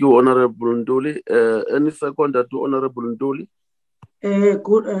 Thank you, Honorable Nduli. Any seconder to Honorable Nduli?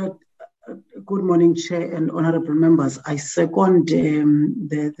 Good morning, Chair and honorable members. I second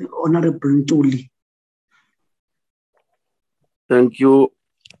the Honorable Ntuli. Thank you.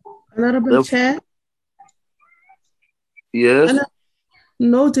 Honorable Chair? Yes.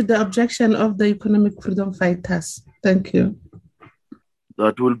 Note the objection of the economic freedom fighters. Thank you.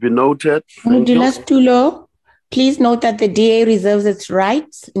 That will be noted. Ndula Stulo, please note that the DA reserves its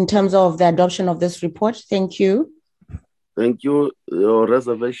rights in terms of the adoption of this report. Thank you. Thank you. Your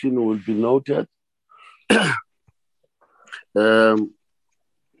reservation will be noted. Can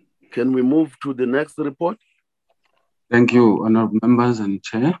we move to the next report? Thank you, honorable members and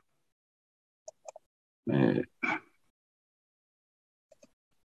Chair.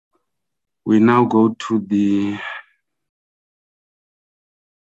 We now go to the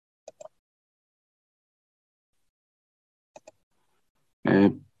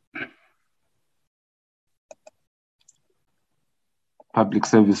Public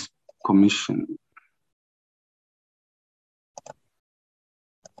Service Commission.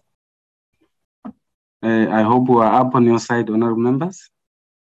 I hope we are up on your side, honorable members.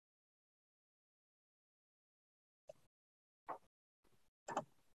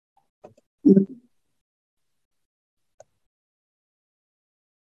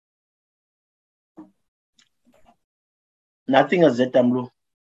 Nothing as yet, Damlo.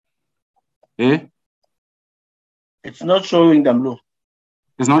 Eh? It's not showing, Damlo.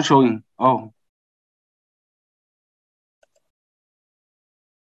 It's not showing. Oh.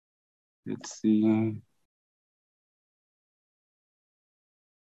 Let's see.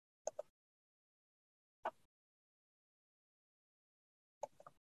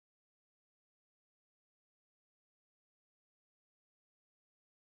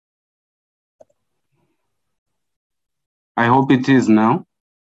 I hope it is now.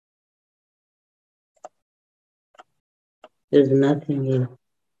 There's nothing here.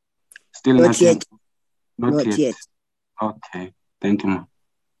 Still Not nothing. yet. Not Not yet. yet. Okay. Thank you, ma'am.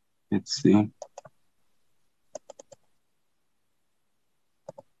 Let's see.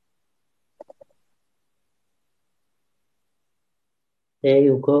 There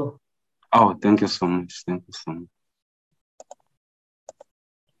you go. Oh, thank you so much. Thank you so much.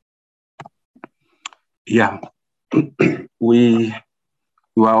 Yeah. We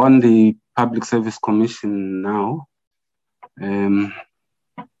are on the Public Service Commission now.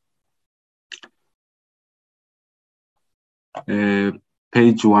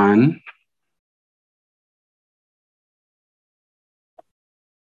 Page 1.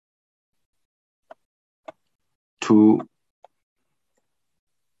 Two,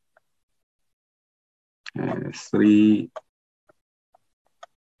 3,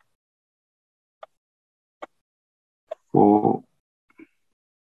 4,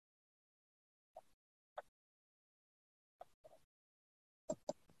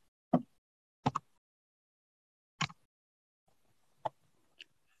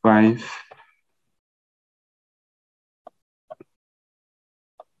 5,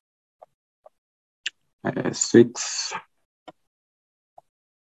 6,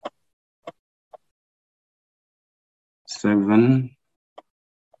 7,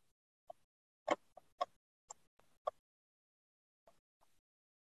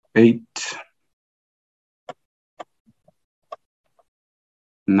 8,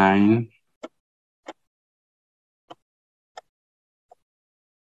 9,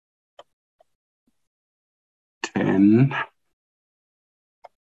 10,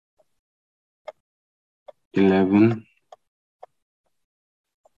 11,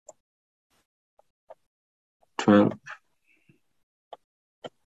 12,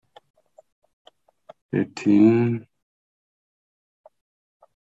 13,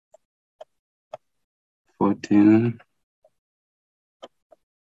 14,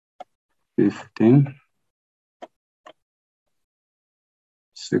 15,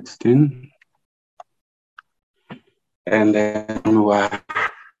 16, and then we're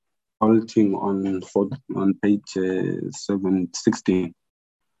halting on page 16,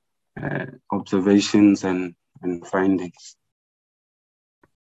 observations and findings.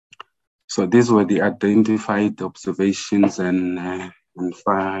 So these were the identified observations and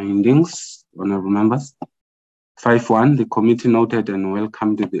findings, honorable members. 5.1, the committee noted and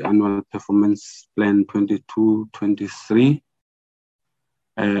welcomed the annual performance plan 22-23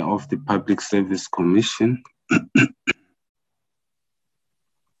 of the Public Service Commission.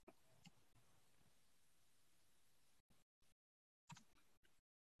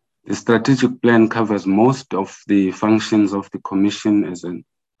 The strategic plan covers most of the functions of the Commission as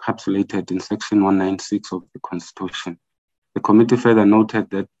encapsulated in Section 196 of the Constitution. The committee further noted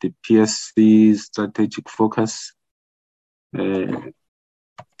that the PSC's strategic focus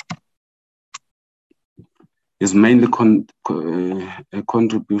is mainly a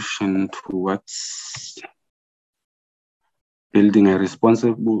contribution towards building a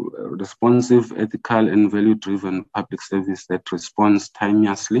responsive, ethical, and value-driven public service that responds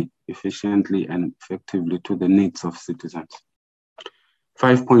timeously, efficiently, and effectively to the needs of citizens.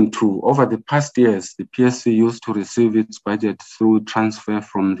 5.2, over the past years, the PSC used to receive its budget through transfer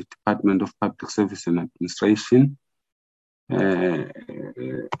from the Department of Public Service and Administration, as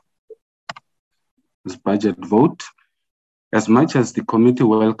budget vote. As much as the committee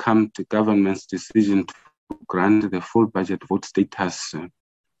welcomed the government's decision to grant the full budget vote status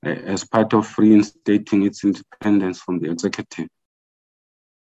as part of reinstating its independence from the executive.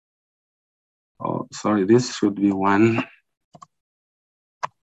 Oh, sorry, this should be one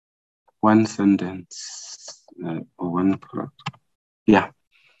sentence or one product. Yeah.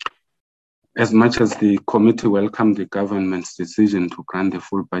 As much as the committee welcomed the government's decision to grant the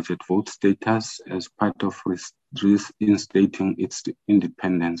full budget vote status as part of reinstating its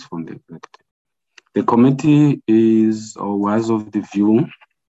independence from the executive. The committee is or was of the view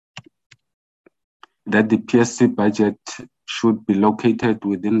that the PSC budget should be located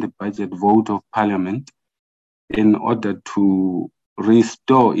within the budget vote of Parliament in order to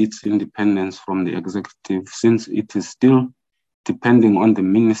restore its independence from the executive, since it is still depending on the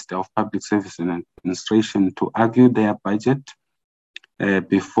Minister of Public Service and Administration to argue their budget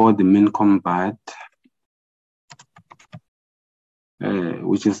before the MINCOMBAD,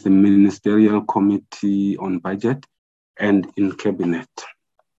 which is the Ministerial Committee on Budget, and in Cabinet.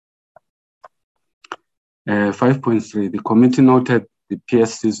 5.3, the committee noted the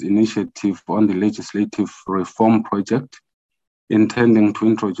PSC's initiative on the legislative reform project, intending to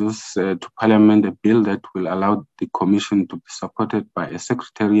introduce to Parliament a bill that will allow the Commission to be supported by a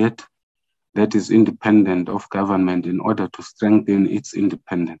secretariat that is independent of government in order to strengthen its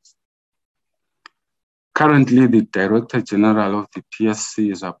independence. Currently, the Director General of the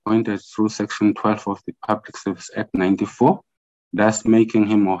PSC is appointed through Section 12 of the Public Service Act 94, thus making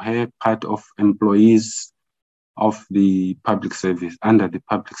him or her part of employees of the public service, under the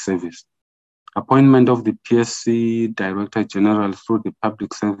public service. Appointment of the PSC Director General through the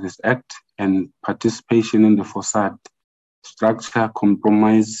Public Service Act and participation in the FOSAD structure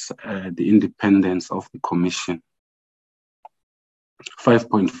compromise the independence of the Commission.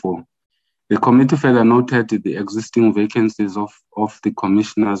 5.4. The committee further noted the existing vacancies of the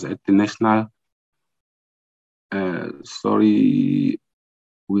commissioners at the national. Sorry,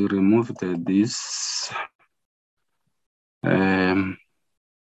 we removed this.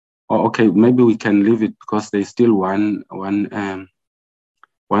 Okay, maybe we can leave it because there's still one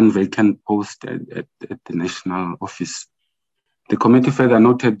vacant post at the national office. The committee further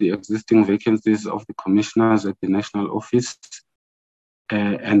noted the existing vacancies of the commissioners at the national office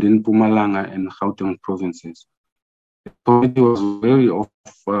and in Mpumalanga and Gauteng provinces. The committee was wary of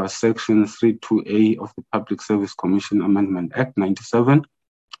Section 32A of the Public Service Commission Amendment Act 97,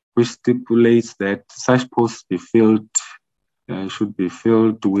 which stipulates that such posts be filled, should be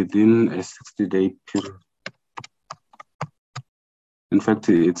filled within a 60-day period. In fact,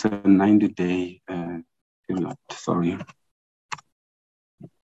 it's a 90-day period, sorry.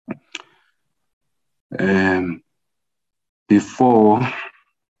 Before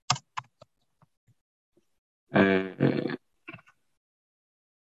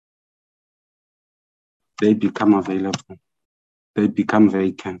they become available, they become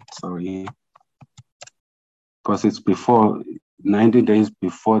vacant, sorry. Because it's before, 90 days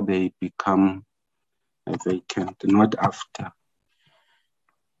before they become vacant, not after.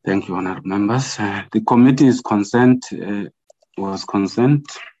 Thank you, honourable members. The committee's was concerned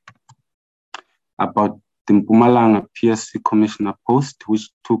about the Mpumalanga PSC commissioner post, which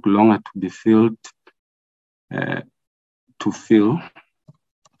took longer to be filled,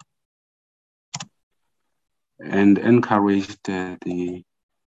 and encouraged the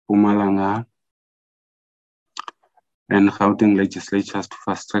Mpumalanga and Gauteng legislatures to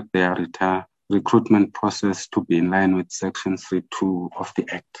fast-track their recruitment process to be in line with Section 3.2 of the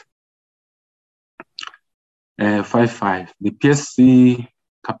Act. 5.5. The PSC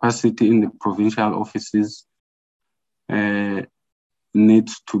capacity in the provincial offices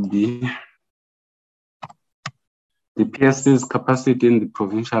needs to be. The PSC's capacity in the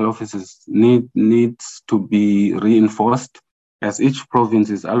provincial offices needs to be reinforced, as each province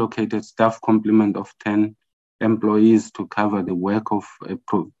is allocated staff complement of 10 employees to cover the work of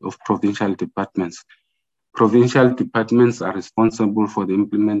provincial departments. Provincial departments are responsible for the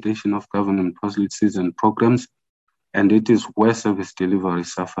implementation of government policies and programs, and it is where service delivery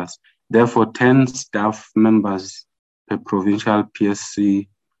suffers. Therefore, 10 staff members per provincial PSC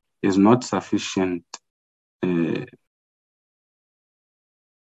is not sufficient.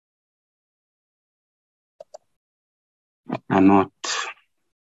 Are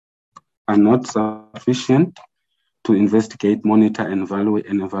not sufficient to investigate, monitor, and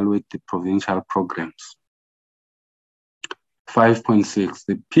evaluate the provincial programs. 5.6.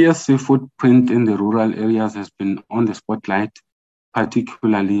 The PSC footprint in the rural areas has been on the spotlight,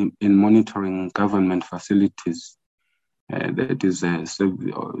 particularly in monitoring government facilities, that is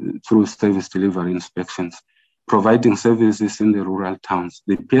through service delivery inspections, providing services in the rural towns.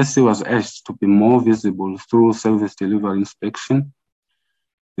 The PSC was urged to be more visible through service delivery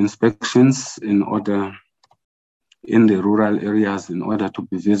inspections in the rural areas in order to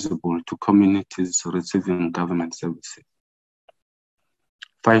be visible to communities receiving government services.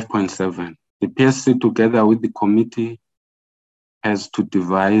 5.7. The PSC, together with the committee, has to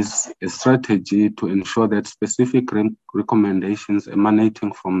devise a strategy to ensure that specific recommendations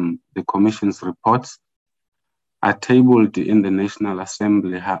emanating from the Commission's reports are tabled in the National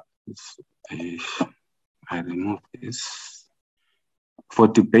Assembly. I remove this. For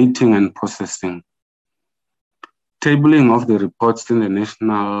debating and processing. Tabling of the reports in the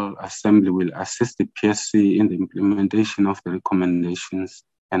National Assembly will assist the PSC in the implementation of the recommendations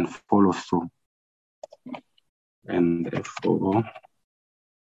and follow through. And therefore,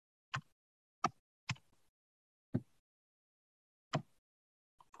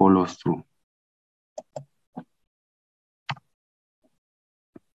 follow through.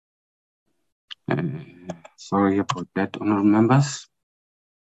 Sorry about that, honourable members.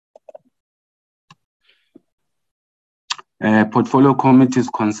 Portfolio committees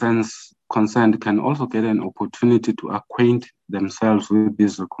concerned can also get an opportunity to acquaint themselves with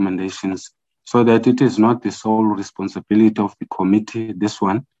these recommendations, so that it is not the sole responsibility of the committee, this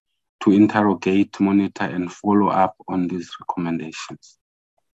one, to interrogate, monitor, and follow up on these recommendations.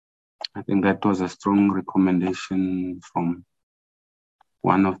 I think that was a strong recommendation from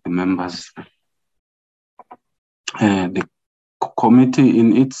one of the members. The committee,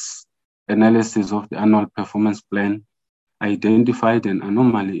 in its analysis of the annual performance plan, identified an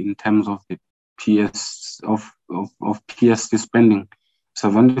anomaly in terms of the PSC spending.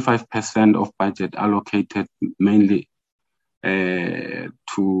 75% of budget allocated mainly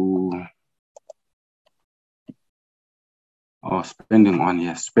spending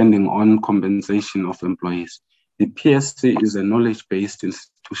on compensation of employees. The PSC is a knowledge-based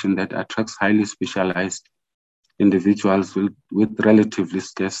institution that attracts highly specialized individuals with relatively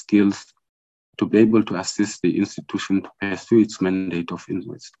scarce skills to be able to assist the institution to pursue its mandate of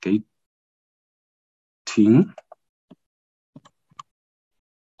investigating,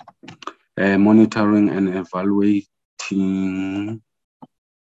 monitoring and evaluating,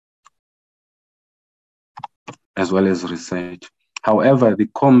 as well as research. However, the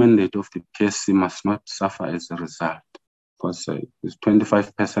core mandate of the PSC must not suffer as a result, because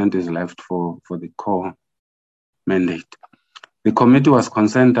 25% is left for the core mandate. The committee was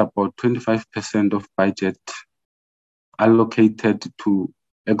concerned about 25% of budget allocated to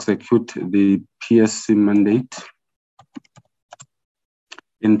execute the PSC mandate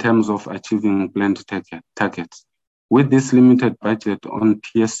in terms of achieving planned targets. With this limited budget on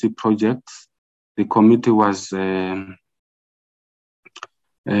PSC projects, the committee was I'm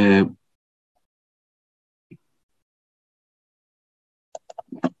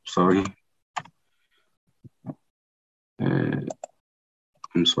sorry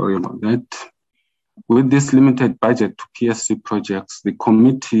about that. With this limited budget to PSC projects, the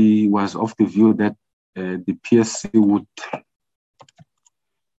committee was of the view that the PSC would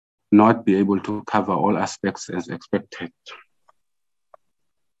not be able to cover all aspects as expected.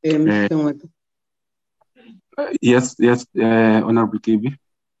 Yes, Honorable KB.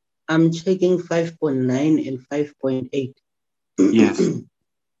 I'm checking 5.9 and 5.8. Yes.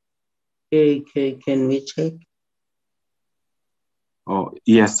 Can we check? Oh,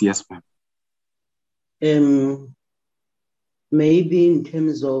 yes, ma'am. Maybe in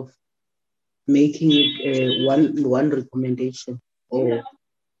terms of making it one recommendation. Or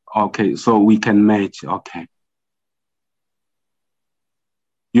okay, so we can match. Okay.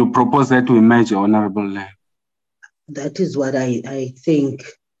 You propose that we match, Honorable. That is what I think.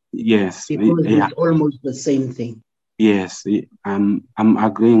 Yes. Because it's almost the same thing. Yes, I'm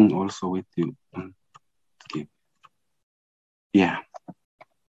agreeing also with you. Okay. Yeah.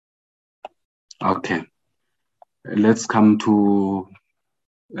 Okay. Let's come to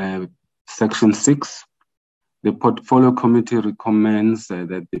section 6. The Portfolio Committee recommends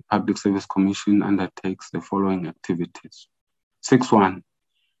that the Public Service Commission undertakes the following activities. 6.1.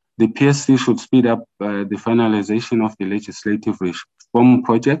 The PSC should speed up the finalization of the legislative reform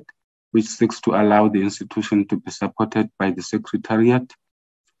project, which seeks to allow the institution to be supported by the Secretariat,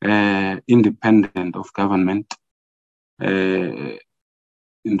 independent of government. In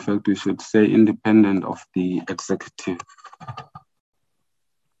fact, we should say independent of the executive.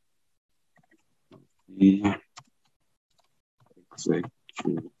 The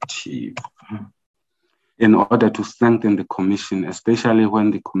executive. In order to strengthen the Commission, especially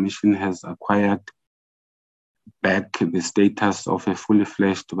when the Commission has acquired back the status of a fully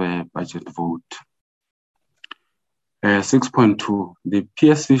fledged budget vote. 6.2, the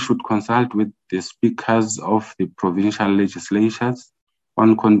PSC should consult with the speakers of the provincial legislatures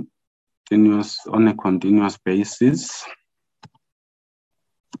on a continuous basis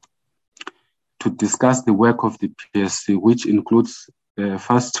to discuss the work of the PSC, which includes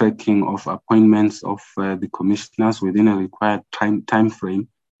fast tracking of appointments of the commissioners within a required time frame,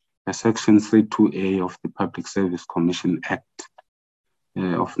 Section 32A of the Public Service Commission Act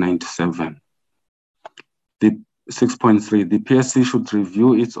of 97. The 6.3, the PSC should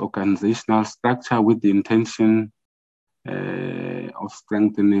review its organizational structure with the intention of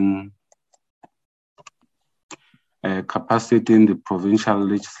strengthening capacity in the provincial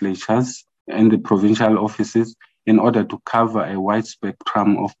legislatures and the provincial offices in order to cover a wide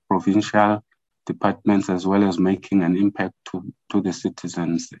spectrum of provincial departments, as well as making an impact to the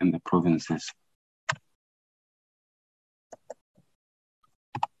citizens in the provinces.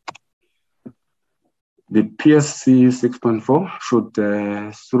 The PSC 6.4 should,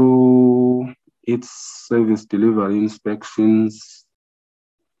 through its service delivery inspections,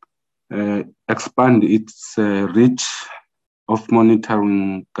 expand its reach of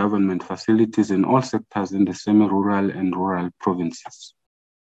monitoring government facilities in all sectors in the semi-rural and rural provinces.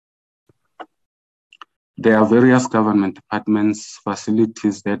 There are various government departments,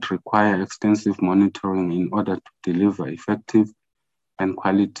 facilities that require extensive monitoring in order to deliver effective and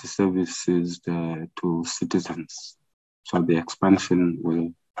quality services to citizens. So the expansion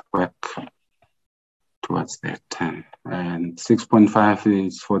will work towards that. And 6.5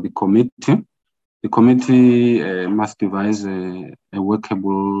 is for the committee. The committee must devise a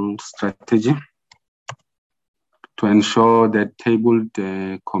workable strategy to ensure that tabled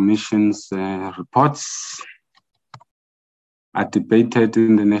commission's reports are debated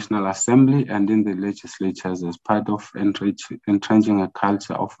in the National Assembly and in the legislatures as part of entrenching a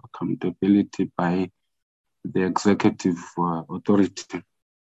culture of accountability by the executive authority.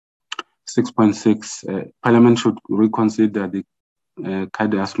 6.6, Parliament should reconsider the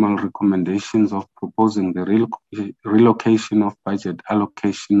CADASMAL recommendations of proposing the relocation of budget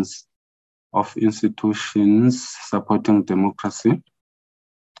allocations of institutions supporting democracy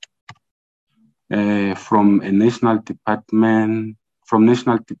from national departments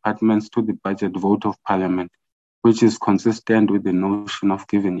to the budget vote of Parliament, which is consistent with the notion of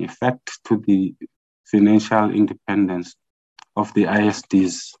giving effect to the financial independence of the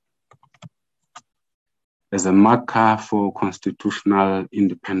ISDs as a marker for constitutional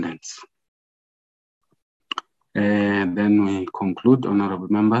independence. Then we conclude, honorable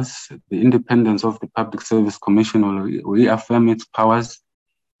members, the independence of the Public Service Commission will reaffirm its powers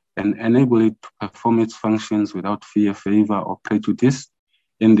and enable it to perform its functions without fear, favor, or prejudice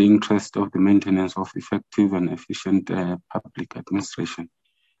in the interest of the maintenance of effective and efficient public administration.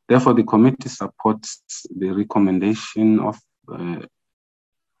 Therefore, the committee supports the recommendation of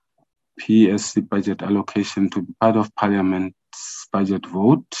PSC budget allocation to be part of Parliament's budget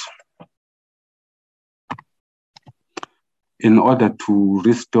vote in order to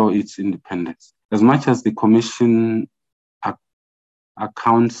restore its independence. As much as the Commission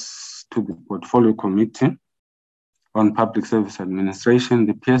accounts to the Portfolio Committee on Public Service Administration,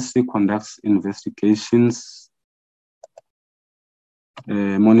 the PSC conducts investigations,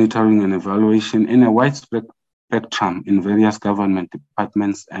 monitoring and evaluation in a widespread spectrum in various government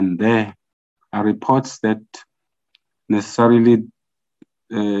departments, and there are reports that necessarily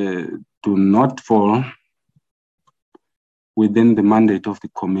do not fall within the mandate of the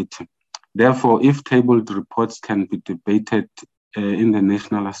committee. Therefore, if tabled reports can be debated in the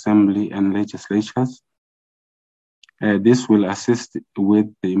National Assembly and legislatures, this will assist with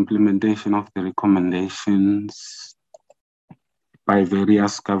the implementation of the recommendations by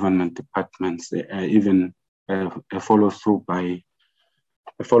various government departments, even a follow-up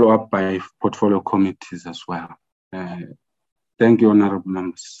by portfolio committees as well. Thank you, honorable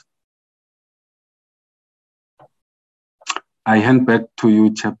members. I hand back to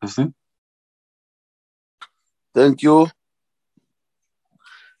you, Chairperson. Thank you.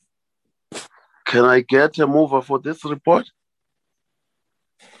 Can I get a mover for this report?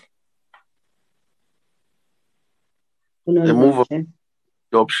 A mover for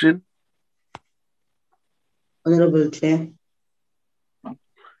the option? Honorable Chair.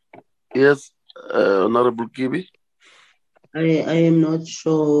 Yes, Honorable Kibi. I am not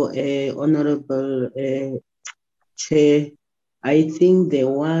sure, Honorable Chair. I think there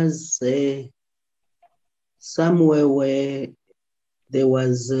was somewhere where there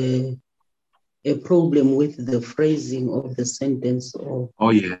was a problem with the phrasing of the sentence. Oh,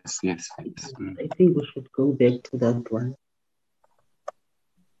 yes. I think we should go back to that one.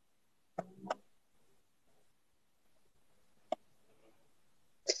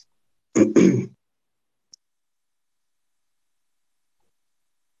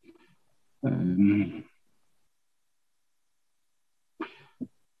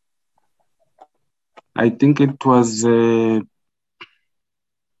 I think it was on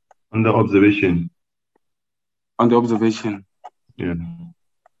the observation. On the observation. Yeah.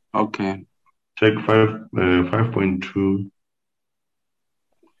 Okay. Check 5.2.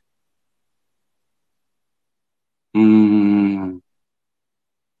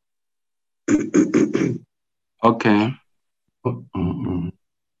 Okay.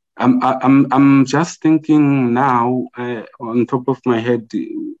 I'm just thinking now on top of my head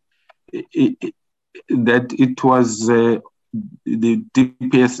that it was the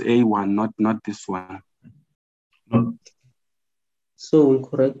DPSA one, not this one. So we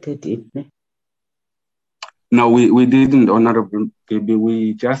corrected it. No, we didn't, Honorable Baby.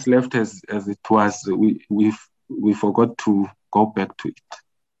 We just left as it was. We forgot to go back to it.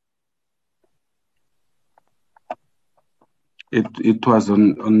 It was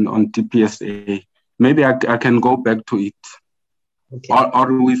on TPSA. Maybe I can go back to it. Okay.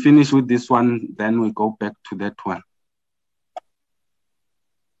 Or we finish with this one, then we go back to that one.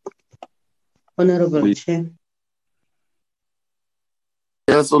 Honorable Chair.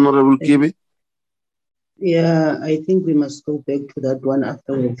 Yes, Honorable Kibi. Yeah, I think we must go back to that one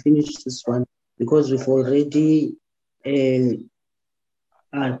after we finish this one, because we've already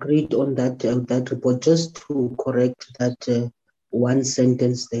agreed on that report, just to correct that one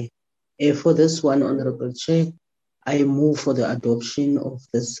sentence there. For this one, Honorable Chair, I move for the adoption of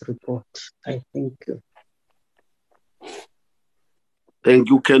this report. I thank you. Thank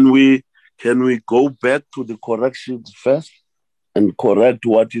you. Can we go back to the corrections first and correct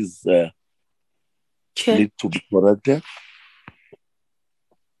what is need to be corrected?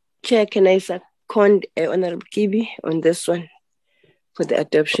 Chair, can I second Honorable Kibi on this one for the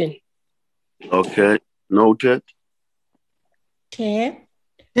adoption? Okay, noted.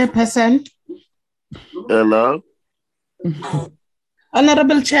 Chairperson. Hello?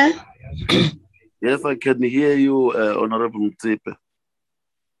 Honorable Chair. Yes, I can hear you, Honorable Mtsipe.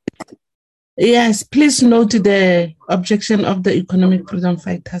 Yes, please note the objection of the Economic Freedom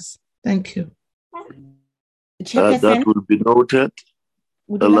Fighters. Thank you. That will be noted.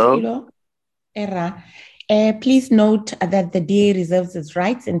 Hello? Please note that the DA reserves its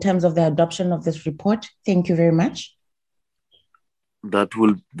rights in terms of the adoption of this report. Thank you very much. That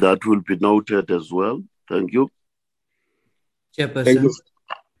will be noted as well. Thank you. Chairperson. Thank you.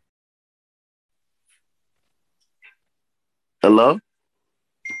 Hello?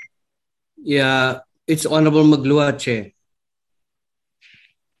 Yeah, it's Honorable Maglua, Chair.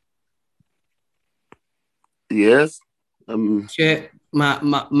 Yes. Chair,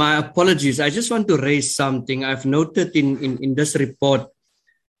 my apologies. I just want to raise something. I've noted in this report,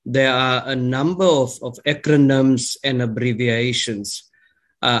 there are a number of acronyms and abbreviations.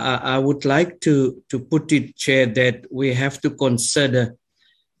 I would like to put it, Chair, that we have to consider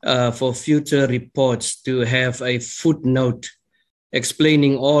for future reports to have a footnote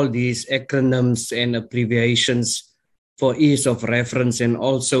explaining all these acronyms and abbreviations for ease of reference, and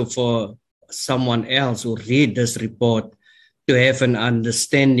also for someone else who read this report to have an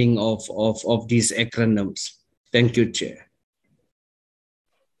understanding of these acronyms. Thank you, Chair.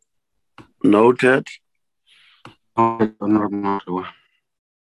 Noted.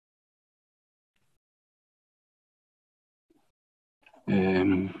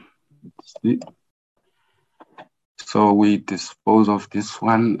 So we dispose of this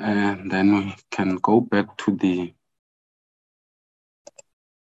one, and then we can go back to the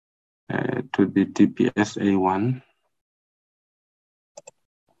DPSA one.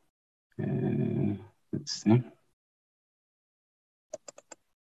 Let's see.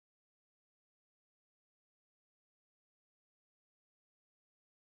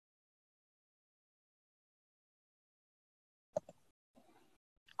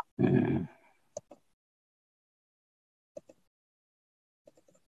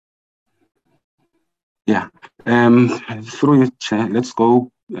 Yeah, through it, Chair, let's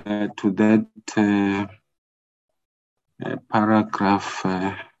go to that paragraph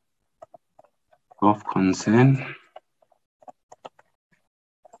of concern.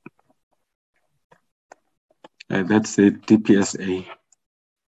 That's the DPSA.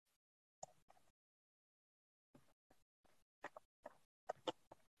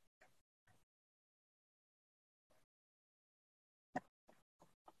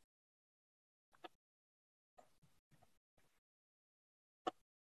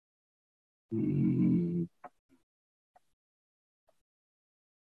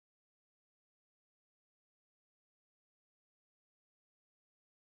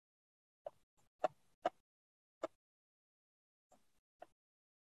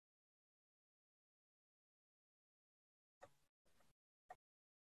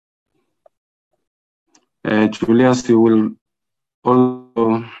 Julius, you will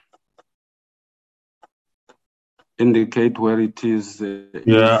also indicate where it is.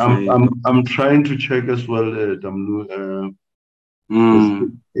 Yeah, I'm trying to check as well, Damlu.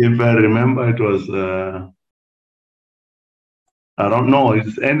 If I remember, it was I don't know.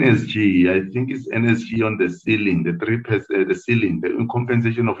 It's NSG. I think it's NSG on the ceiling, the the ceiling, the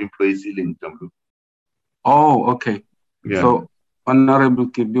compensation of employee ceiling, Damlu. Oh, okay. Yeah. So Honorable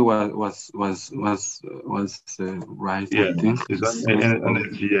Kibi was right. Yeah, I think it's on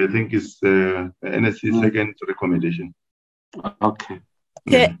NSG. I think it's NSG second recommendation. Okay.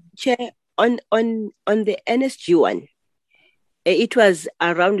 Chair, on the NSG one, it was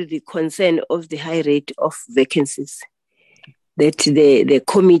around the concern of the high rate of vacancies that the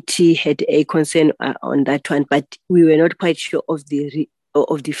committee had a concern on that one, but we were not quite sure of the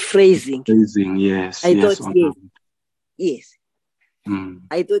phrasing. Phrasing, yes. I thought yes.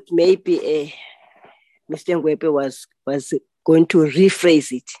 I thought maybe Mr. Ngwepe was going to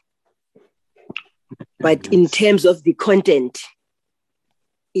rephrase it, but in terms of the content,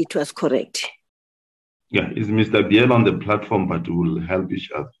 it was correct. Yeah, it's Mr. Biel on the platform, but we'll help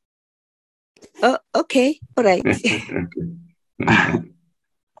each other. Oh, okay. All right.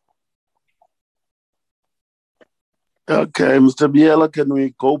 Okay, Mr. Biela, can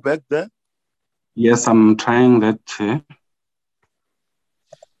we go back there? Yes, I'm trying that, Chair.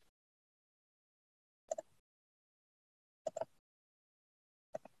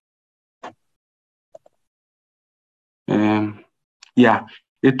 Yeah,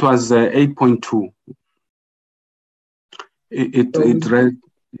 it was 8.2.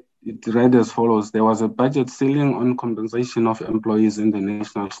 It read as follows. There was a budget ceiling on compensation of employees in the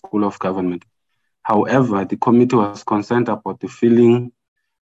National School of Government. However, the committee was concerned about the filling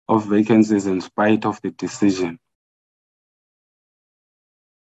of vacancies in spite of the decision.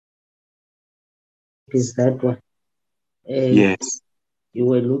 Is that one? Yes. You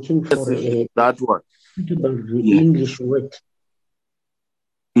were looking for that one. English word.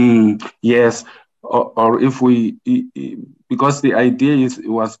 Yes. or if we, because the idea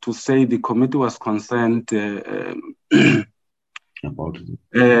was to say the committee was concerned about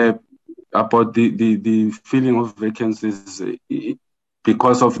the filling of vacancies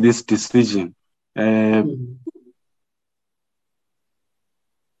because of this decision.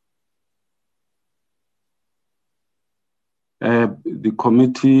 The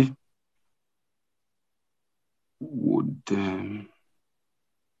committee would. Can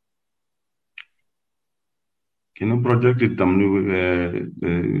you project it,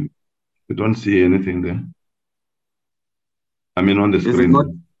 Tamni? We don't see anything there. I mean, on the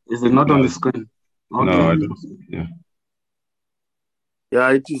screen. Is it not on the screen? Okay. No, I don't see. Yeah.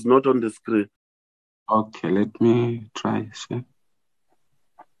 Yeah, it is not on the screen. Okay, let me try. Share.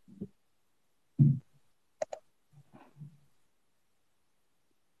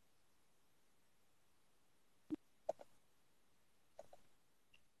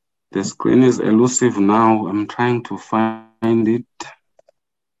 The screen is elusive now. I'm trying to find it.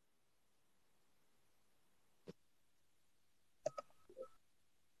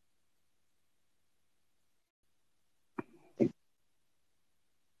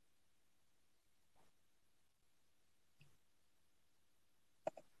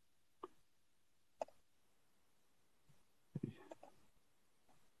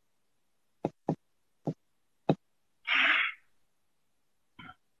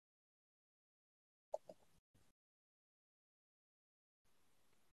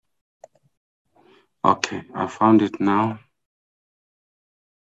 Okay, I found it now.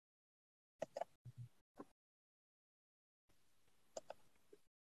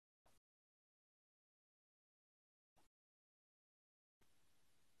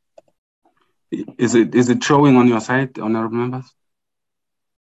 Is it showing on your side, honorable members?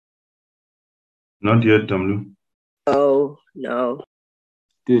 Not yet, Tamlu. Oh, no.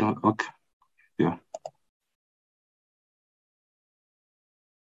 Still, okay. Yeah.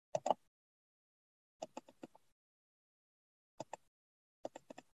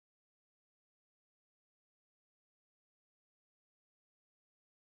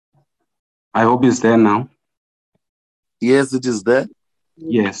 I hope it's there now. Yes, it is there.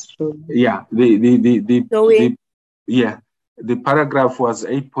 Yes. Yeah. The paragraph was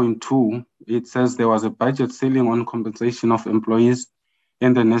 8.2. It says there was a budget ceiling on compensation of employees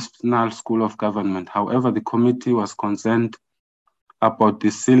in the National School of Government. However, the committee was concerned about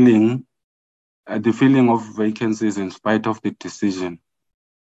the ceiling, the filling of vacancies in spite of the decision.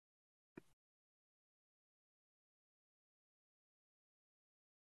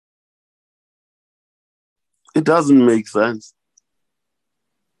 It doesn't make sense.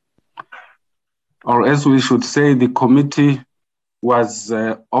 Or as we should say, the committee was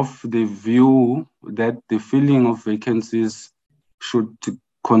of the view that the filling of vacancies should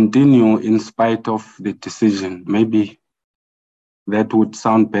continue in spite of the decision. Maybe that would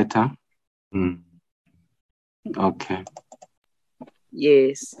sound better. Okay.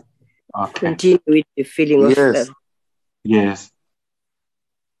 Yes. Okay. Continue with the filling of. Yes.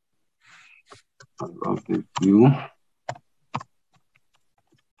 Of the view.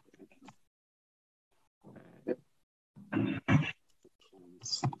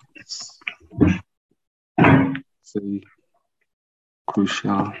 Say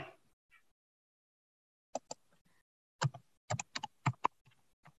crucial.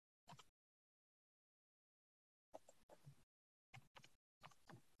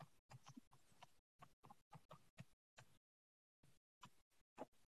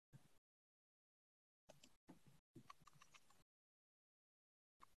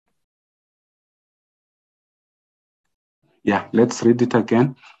 Yeah, let's read it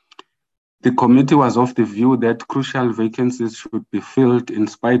again. The committee was of the view that crucial vacancies should be filled in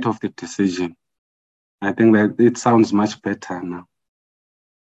spite of the decision. I think that it sounds much better now.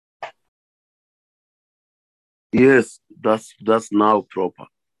 Yes, that's now proper.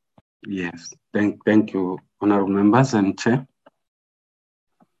 Yes, thank you, honorable members and chair.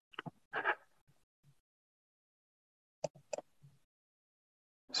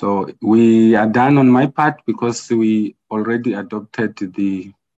 So we are done on my part because we already adopted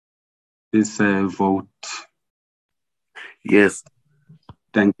this vote. Yes.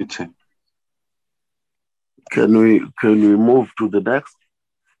 Thank you, Chair. Can we move to the next?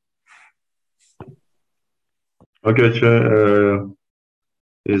 Okay, Chair.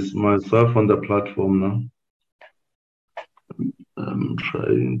 Is myself on the platform now? I'm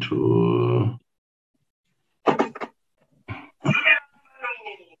trying to.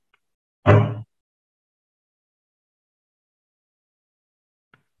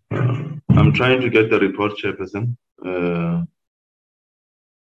 I'm trying to get the report, Chairperson.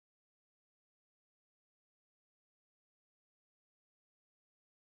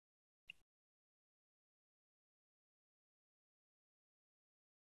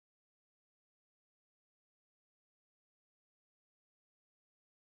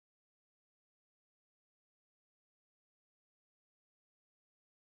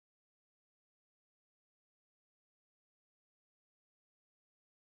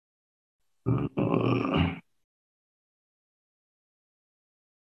 I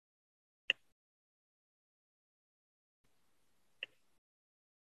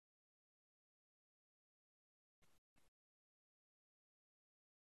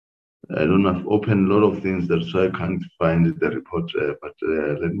don't know, I've opened a lot of things, that's why I can't find the report, but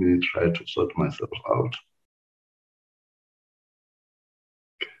let me try to sort myself out.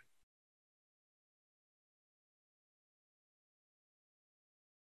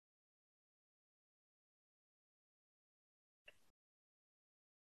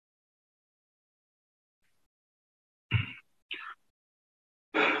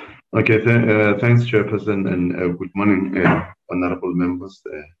 Okay, thanks, Chairperson, and good morning, honorable members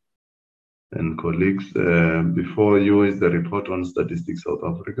and colleagues. Before you is the report on Statistics South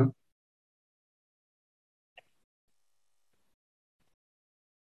Africa.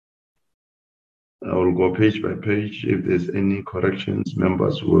 I will go page by page. If there's any corrections,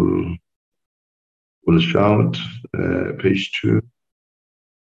 members will shout. Page 2.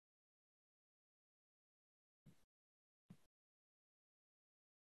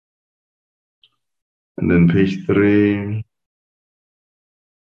 And then page 3.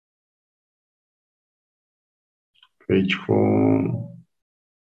 Page 4.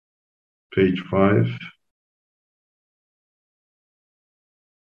 Page 5.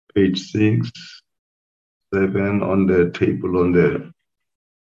 Page 6. 7 on the table on the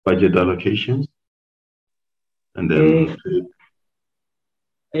budget allocations. And then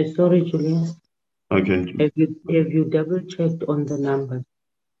sorry, Julius. okay. Have you double checked on the numbers?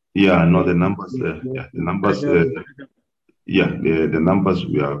 Yeah, no, the numbers. Yeah, the numbers. Yeah, the numbers.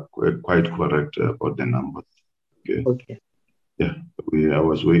 We are quite correct about the numbers. Okay. Okay. Yeah, we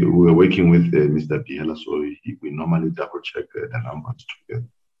were working with Mr. Biela, so we normally double check the numbers together.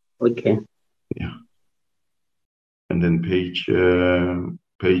 Okay. Yeah. And then page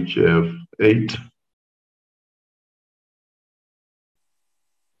 8.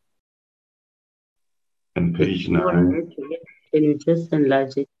 And page 9. Can you just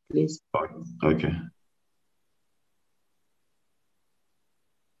enlarge it, please? Okay.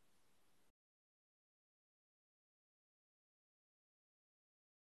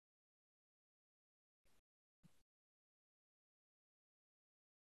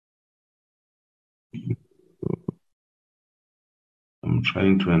 I'm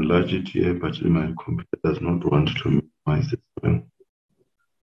trying to enlarge it here, but my computer does not want to minimize it.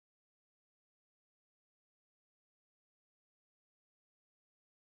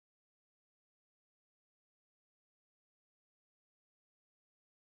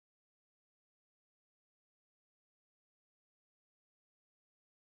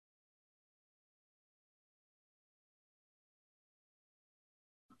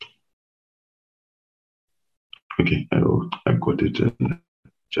 Okay, I got it and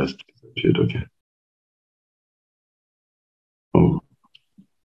just disappeared. Okay. Oh.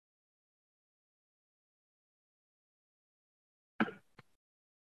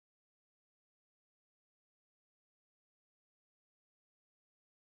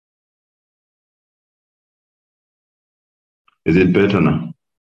 Is it better now?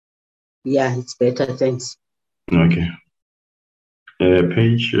 Yeah, it's better. Thanks. Okay.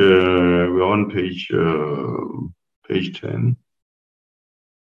 We're on page 10.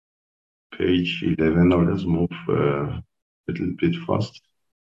 Page 11, I'll just move a little bit fast.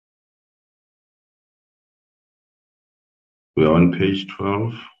 We're on page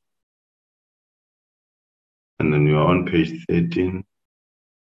 12. And then we're on page 13.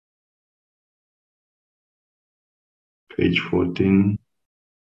 Page 14.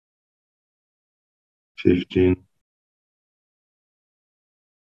 15.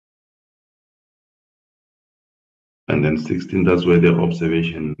 And then 16, that's where the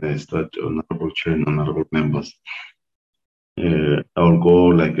observation starts, honorable chair and honorable members. I'll go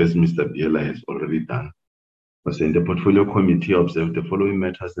like as Mr. Biela has already done. In the portfolio committee observed the following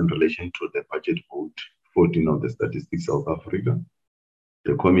matters in relation to the budget vote 14 of the Statistics South Africa.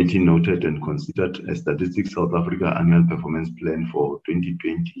 The committee noted and considered a Statistics South Africa annual performance plan for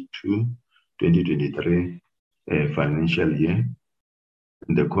 2022-2023 financial year.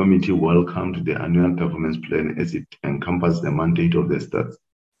 And the committee welcomed the annual performance plan as it encompasses the mandate of the Stats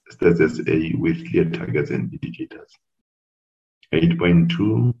SA with clear targets and indicators.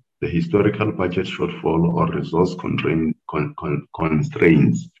 8.2, the historical budget shortfall or resource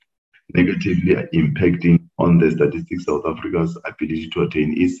constraints negatively impacting on the Statistics South Africa's ability to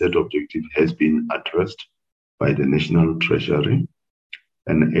attain its set objective has been addressed by the National Treasury.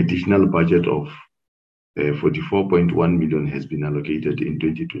 An additional budget of 44.1 million has been allocated in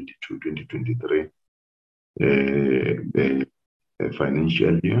 2022-2023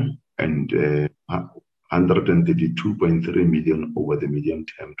 financial year, and 132.3 million over the medium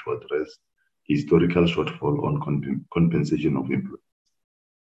term to address historical shortfall on compensation of employees.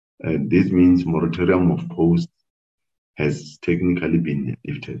 This means moratorium of posts has technically been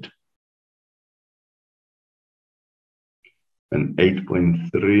lifted. And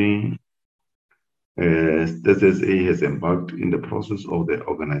 8.3, Stats SA has embarked in the process of the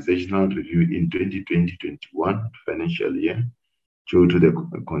organizational review in 2020-21 financial year due to the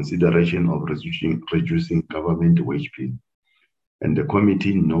consideration of reducing government wage bill. And the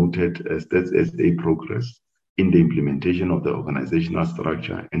committee noted Stats SA progress in the implementation of the organizational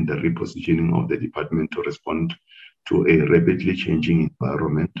structure and the repositioning of the department to respond to a rapidly changing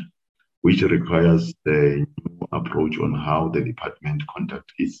environment, which requires a new approach on how the department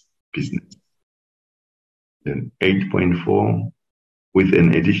conducts its business. Then 8.4, with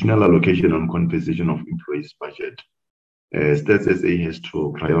an additional allocation on compensation of employees' budget, Stats SA has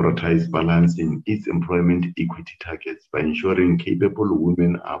to prioritize balancing its employment equity targets by ensuring capable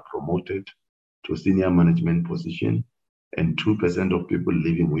women are promoted to senior management positions and 2% of people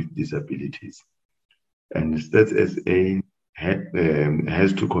living with disabilities. And Stats SA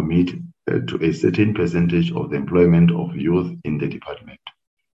has to commit to a certain percentage of the employment of youth in the department.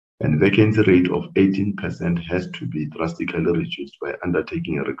 And vacancy rate of 18% has to be drastically reduced by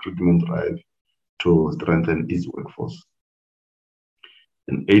undertaking a recruitment drive to strengthen its workforce.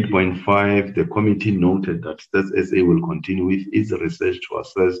 In 8.5, the committee noted that Stats SA will continue with its research to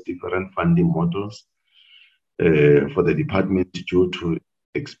assess different funding models for the department due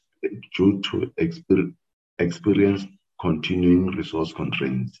to experience continuing resource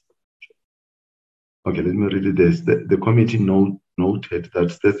constraints. Okay, let me read this. The committee noted that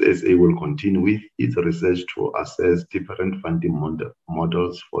Stats SA will continue with its research to assess different funding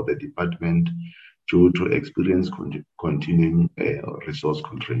models for the department due to experience continuing resource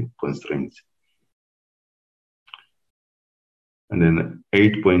constraints. And then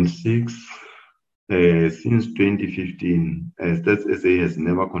 8.6, since 2015, Stats SA has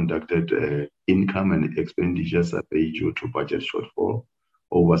never conducted income and expenditure survey due to budget shortfall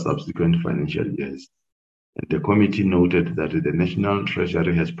over subsequent financial years. And the committee noted that the National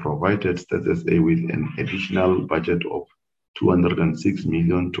Treasury has provided Stats SA with an additional budget of 206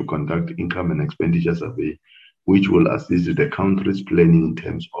 million to conduct income and expenditure survey, which will assist the country's planning in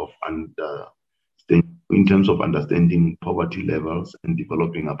terms of understanding poverty levels and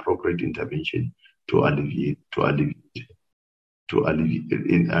developing appropriate intervention to alleviate the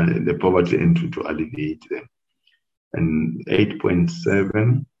poverty and to alleviate them. And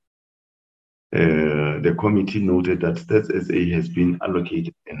 8.7, the committee noted that Stats SA has been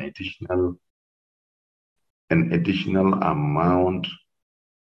allocated an additional amount,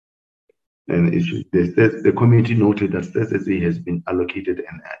 and the committee noted that Stats SA has been allocated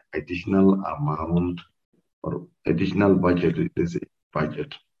an additional amount or additional budget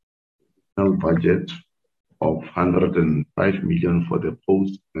of 105 million for the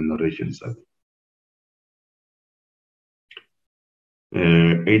post-remuneration survey.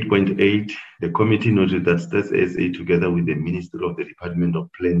 8.8, the committee noted that Stats SA, together with the Ministry of the Department of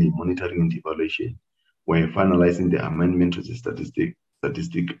Planning, Monitoring and Evaluation, were finalizing the amendment to the Statistic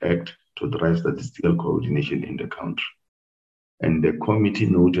Act to drive statistical coordination in the country. And the committee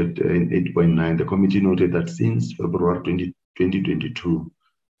noted in 8.9, the committee noted that since February 2022,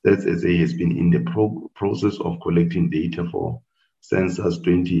 Stats SA has been in the process of collecting data for Census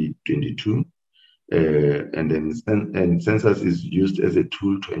 2022. And census is used as a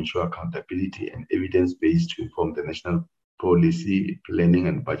tool to ensure accountability and evidence-based to inform the national policy, planning,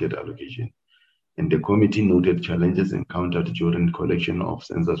 and budget allocation. And the committee noted challenges encountered during collection of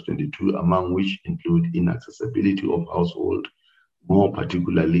Census 22, among which include inaccessibility of household, more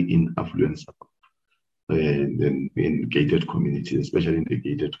particularly in affluent than in gated communities, especially in the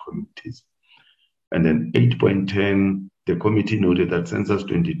gated communities. And then 8.10, the committee noted that Census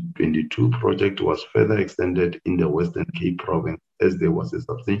 2022 project was further extended in the Western Cape province, as there was a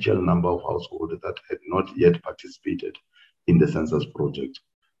substantial number of households that had not yet participated in the census project.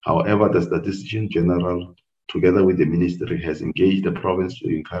 However, the Statistician General, together with the ministry, has engaged the province to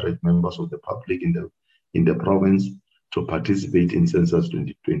encourage members of the public in the province to participate in Census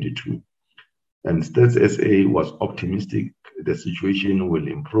 2022. And Stats SA was optimistic the situation will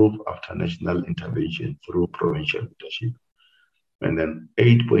improve after national intervention through provincial leadership. And then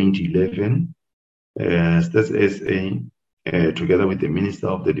 8.11, Stats SA, together with the Minister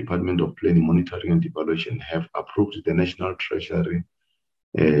of the Department of Planning, Monitoring and Evaluation, have approved the National Treasury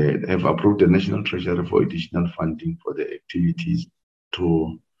for additional funding for the activities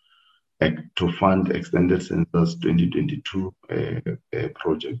to fund extended Census 2022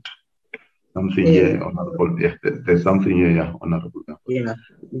 project. Something here, Honorable. Yeah, there's something here, yeah, Honorable.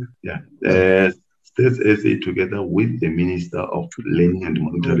 Yeah. States SA, together with the Minister of Learning and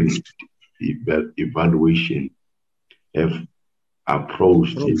Monitoring Evaluation, have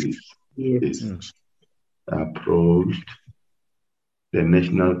approached the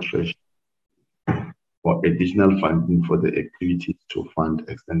National Treasury for additional funding for the activities to fund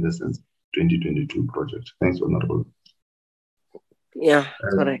Extended Census 2022 project. Thanks, Honorable. Yeah,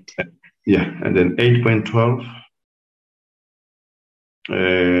 correct. Yeah, and then 8.12.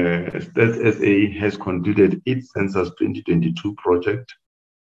 Stats SA has concluded its Census 2022 project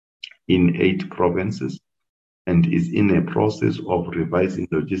in 8 provinces and is in a process of revising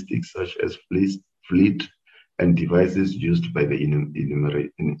logistics such as fleet and devices used by the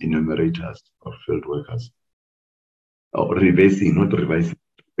enumerators or field workers. Reversing, not revising,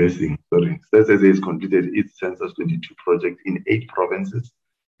 reversing, sorry. Stats SA has completed its Census 22 project in 8 provinces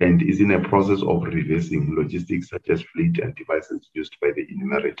and is in a process of reversing logistics such as fleet and devices used by the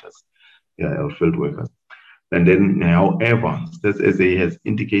enumerators, or field workers. And then, however, Stats SA has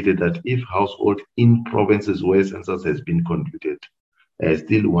indicated that if households in provinces where census has been concluded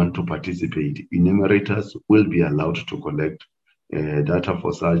still want to participate, enumerators will be allowed to collect data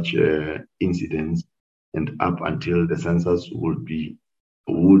for such incidents and up until the census would be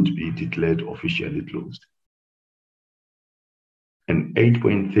declared officially closed. And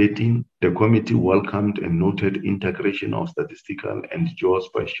 8.13, the committee welcomed and noted integration of statistical and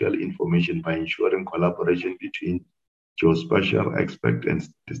geospatial information by ensuring collaboration between geospatial experts and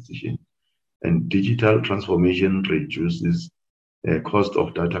statisticians. And digital transformation reduces the cost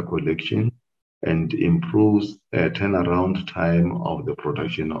of data collection and improves turnaround time of the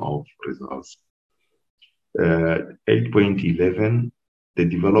production of results. 8.11, the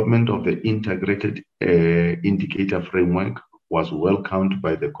development of the integrated indicator framework was welcomed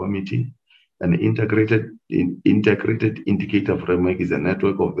by the committee. An integrated indicator framework is a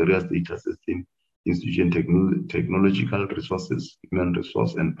network of various data systems, institution, technological resources, human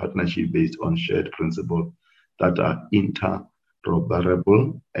resource, and partnership based on shared principles that are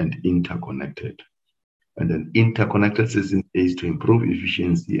interoperable and interconnected. And an interconnected system is to improve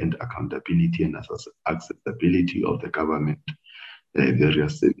efficiency and accountability and accessibility of the government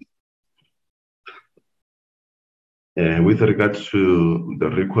various services. With regard to the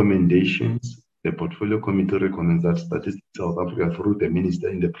recommendations, the Portfolio Committee recommends that Statistics South Africa, through the Minister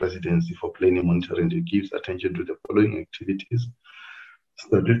in the Presidency for Planning Monitoring, gives attention to the following activities.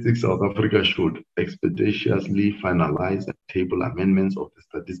 Statistics South Africa should expeditiously finalize and table amendments of the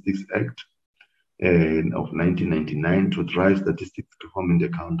Statistics Act of 1999 to drive statistics reform in the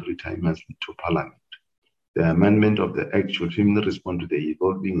country timelessly to Parliament. The amendment of the Act should firmly respond to the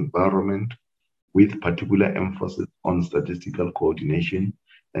evolving environment, with particular emphasis on statistical coordination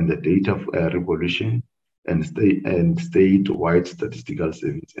and the data revolution and statewide statistical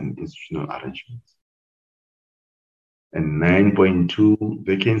service and institutional arrangements. And 9.2,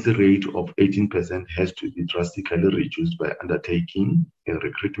 vacancy rate of 18% has to be drastically reduced by undertaking a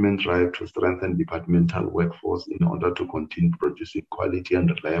recruitment drive to strengthen departmental workforce in order to continue producing quality and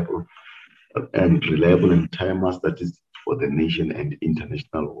reliable and timely statistics for the nation and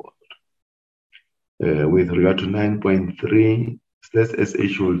international world. With regard to 9.3, Stats SA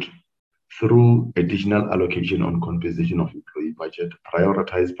should, through additional allocation on compensation of employee budget,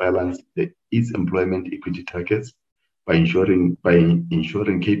 prioritize balance its employment equity targets by ensuring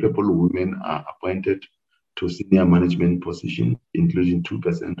capable women are appointed to senior management positions, including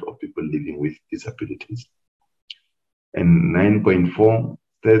 2% of people living with disabilities. And 9.4,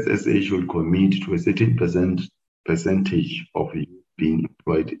 Stats SA should commit to a certain percentage of youth being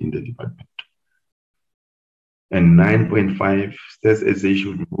employed in the department. And 9.5, Stats SA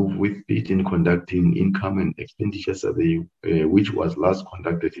should move with speed in conducting income and expenditure survey, which was last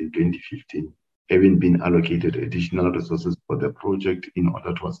conducted in 2015, having been allocated additional resources for the project in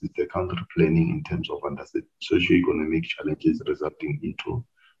order to assist the country planning in terms of understanding socioeconomic challenges resulting into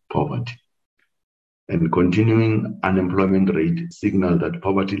poverty. And continuing unemployment rate signal that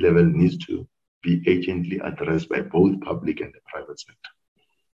poverty level needs to be urgently addressed by both public and the private sector.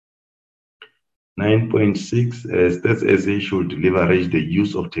 9.6, Stats SA should leverage the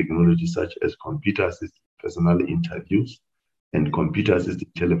use of technology such as computer-assisted personal interviews and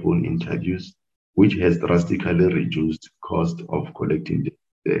computer-assisted telephone interviews, which has drastically reduced cost of collecting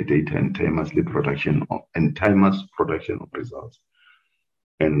the data and timeless production of results.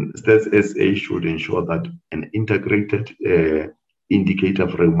 And Stats SA should ensure that an integrated indicator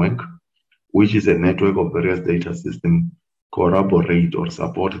framework, which is a network of various data systems, corroborate or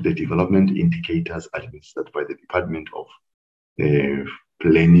support the development indicators administered by the Department of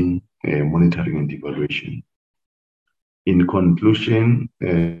Planning monitoring and evaluation. In conclusion,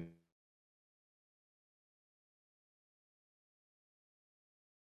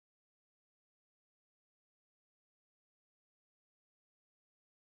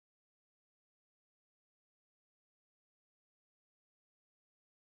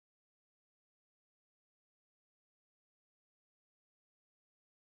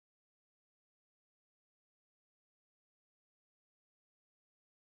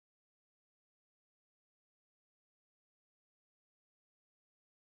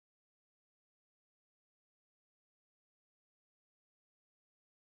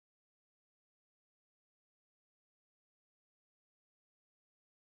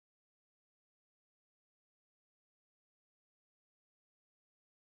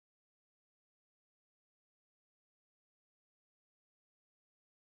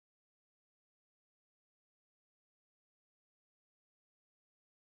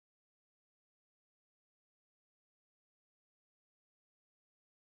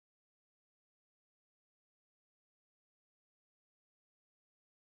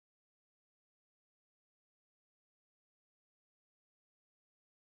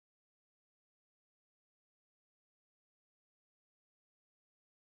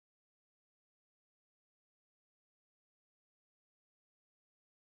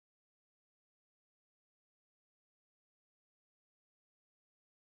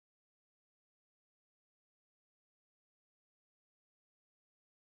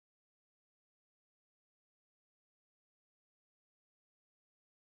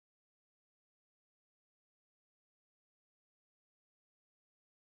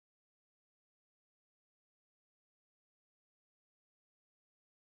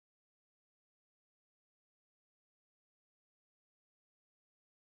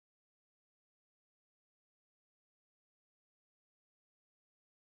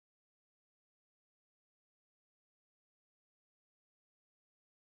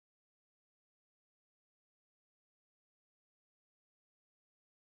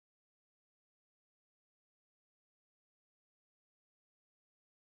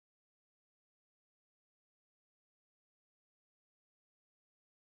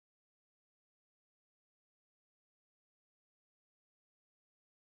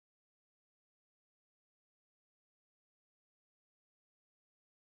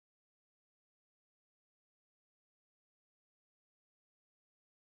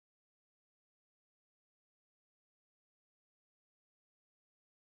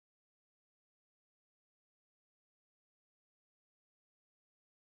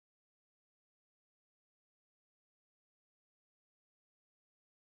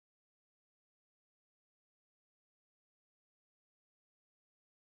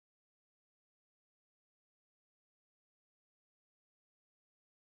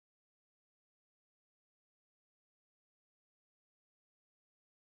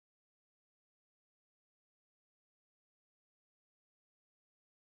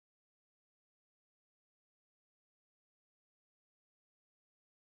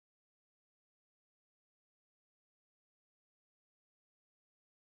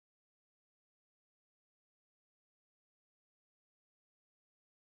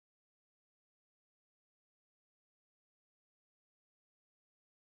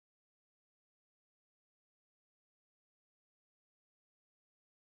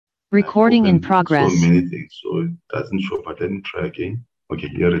 Recording in progress. So many things, so it doesn't show, but let me try again. Okay,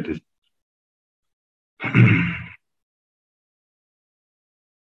 here it is.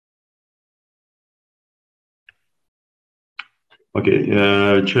 Okay,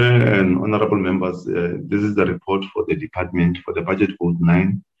 Chair and honorable members, this is the report for the department, for the budget vote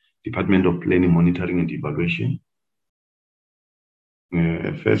 9, Department of Planning, Monitoring and Evaluation.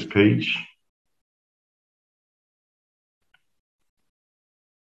 First page.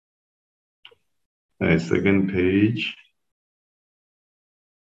 Second page.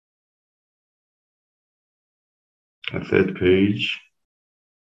 Third page.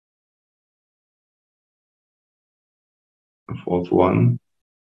 Fourth one.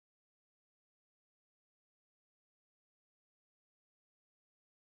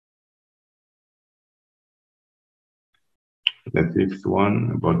 The fifth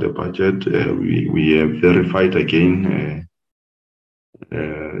one about the budget, we have verified again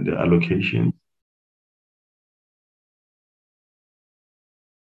the allocation.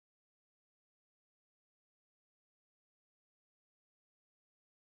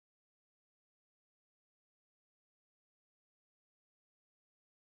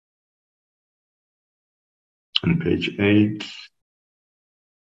 On page 8,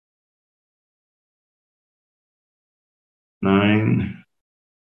 9,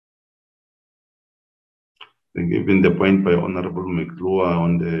 think even the point by Honorable McLuhan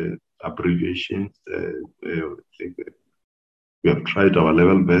on the abbreviations, I think we have tried our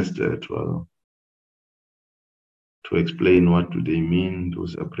level best to explain what do they mean,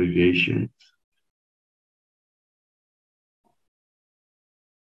 those abbreviations.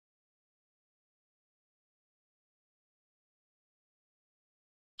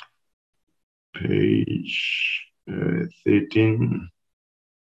 Page 13.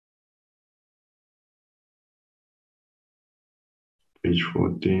 Page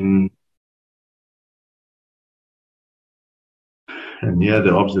 14. And here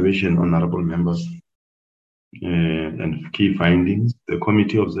the observation, honorable members, and key findings. The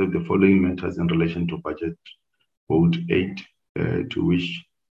committee observed the following matters in relation to budget vote 8, to which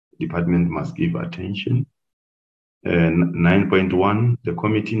the department must give attention. 9.1, the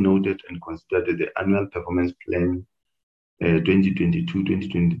committee noted and considered the annual performance plan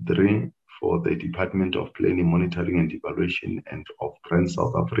 2022-2023 for the Department of Planning, Monitoring and Evaluation and of Grants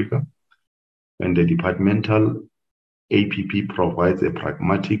South Africa. And the departmental APP provides a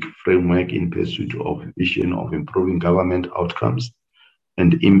pragmatic framework in pursuit of vision of improving government outcomes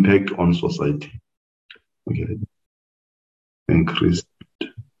and impact on society. Okay. Increased.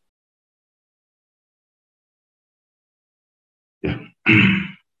 Yeah.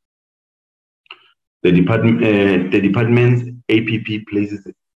 The department's APP places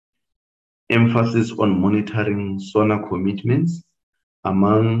emphasis on monitoring SONA commitments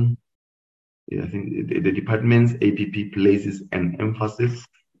among. I think the department's APP places an emphasis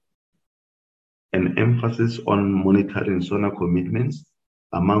on monitoring SONA commitments,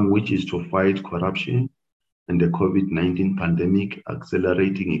 among which is to fight corruption and the COVID-19 pandemic,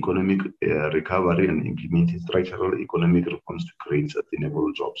 accelerating economic recovery and implementing structural economic reforms to create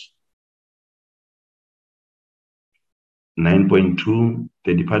sustainable jobs. 9.2,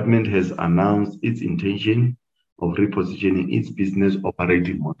 the department has announced its intention of repositioning its business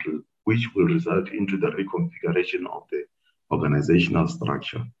operating model, which will result into the reconfiguration of the organizational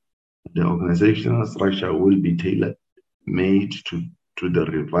structure. The organizational structure will be tailor-made to the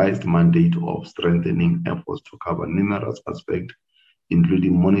revised mandate of strengthening efforts to cover numerous aspects,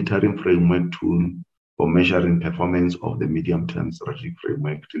 including monitoring framework tool for measuring performance of the medium-term strategic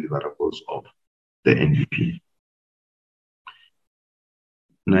framework deliverables of the NDP.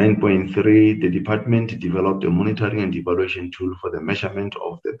 9.3, the department developed a monitoring and evaluation tool for the measurement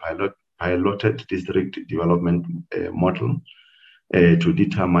of the piloted district development model to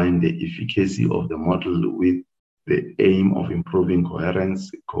determine the efficacy of the model with the aim of improving coherence,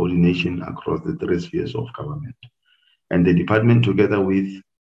 coordination across the 3 spheres of government. And the department, together with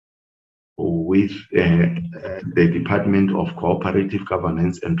the Department of Cooperative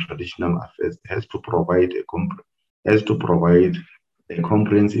Governance and Traditional Affairs, has to provide a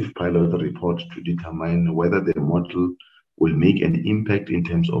comprehensive pilot report to determine whether the model will make an impact in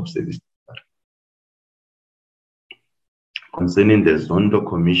terms of service delivery. Concerning the Zondo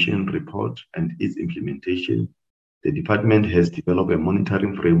Commission report and its implementation, the department has developed a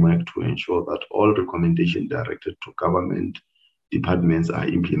monitoring framework to ensure that all recommendations directed to government departments are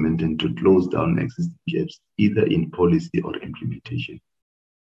implemented to close down existing gaps, either in policy or implementation.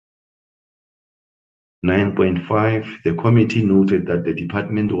 9.5, the committee noted that the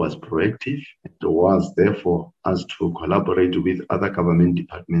department was proactive and was therefore asked to collaborate with other government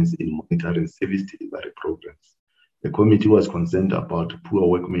departments in monitoring service delivery programs. The committee was concerned about poor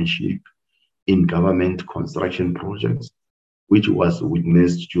workmanship in government construction projects, which was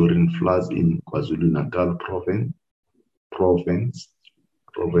witnessed during floods in KwaZulu-Natal province,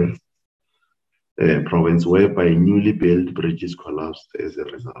 whereby newly built bridges collapsed as a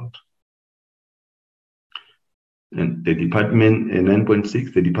result. And the department,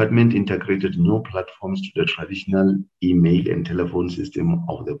 9.6, the department integrated new platforms to the traditional email and telephone system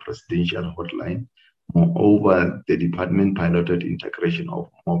of the presidential hotline. Moreover, the department piloted integration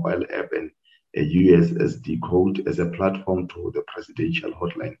of mobile app and a USSD code as a platform to the presidential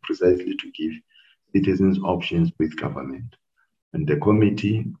hotline, precisely to give citizens options with government. And the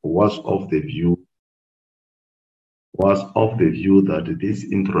committee was of the view that this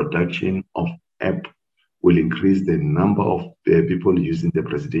introduction of app will increase the number of people using the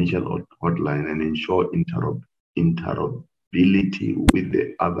presidential hotline and ensure interoperability with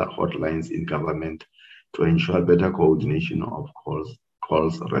the other hotlines in government to ensure better coordination of calls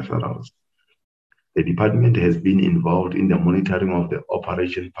referrals. The department has been involved in the monitoring of the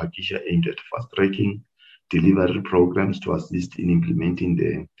Operation Pakisha aimed at fast-tracking delivery programs to assist in implementing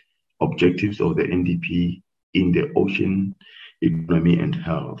the objectives of the NDP in the ocean, economy and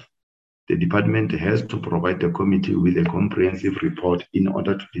health. the department has to provide the committee with a comprehensive report in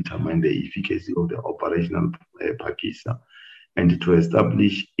order to determine the efficacy of the operational package and to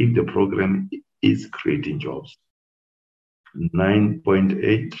establish if the program is creating jobs.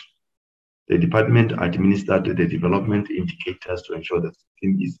 9.8, the department administered the development indicators to ensure the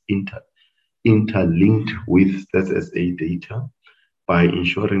system is interlinked with SSA data by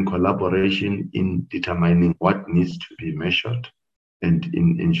ensuring collaboration in determining what needs to be measured and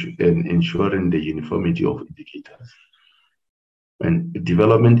in ensuring the uniformity of indicators. And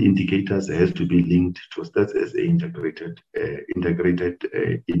development indicators has to be linked to SSA integrated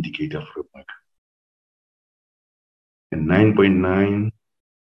indicator framework. And 9.9,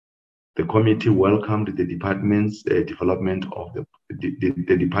 the committee welcomed the department's development of the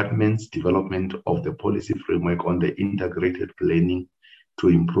department's development of the policy framework on the integrated planning to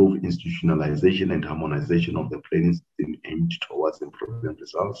improve institutionalization and harmonization of the planning system aimed towards improving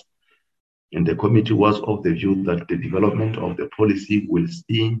results. And the committee was of the view that the development of the policy will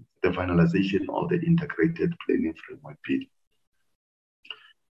see the finalization of the integrated planning framework bill.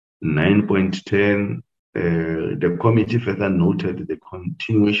 9.10, the committee further noted the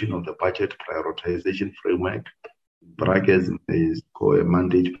continuation of the budget prioritization framework, brackets is called a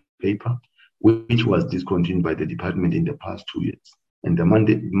mandate paper, which was discontinued by the department in the past 2 years. And the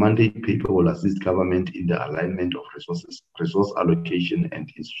mandate paper will assist government in the alignment of resources, resource allocation, and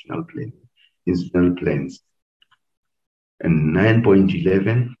institutional plans. And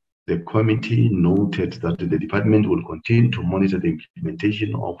 9.11, the committee noted that the department will continue to monitor the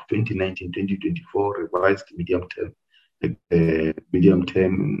implementation of 2019-2024 revised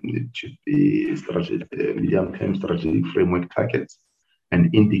medium-term strategic framework targets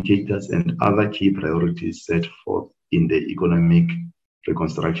and indicators and other key priorities set forth in the economic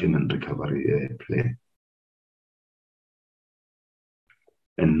reconstruction and recovery plan.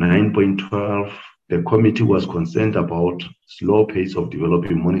 And 9.12, the committee was concerned about slow pace of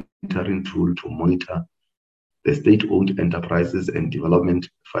developing monitoring tool to monitor the state-owned enterprises and development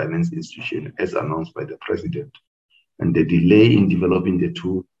finance institution as announced by the president, and the delay in developing the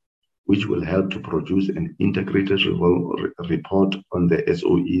tool, which will help to produce an integrated report on the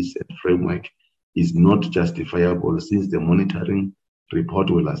SOEs and framework, is not justifiable since the monitoring report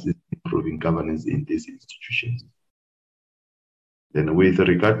will assist improving governance in these institutions. Then with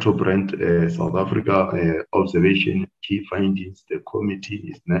regard to Brent, South Africa observation, key findings, the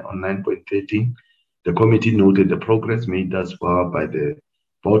committee is on 9.13. The committee noted the progress made thus far by the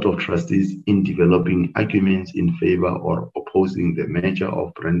Board of Trustees in developing arguments in favor or opposing the merger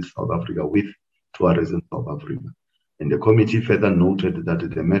of Brent South Africa with Tourism South Africa. And the committee further noted that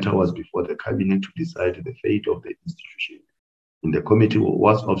the matter was before the cabinet to decide the fate of the institution. And the committee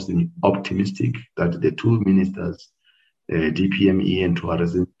was optimistic that the two ministers, DPME and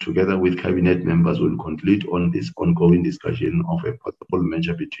Tourism, together with cabinet members, will conclude on this ongoing discussion of a possible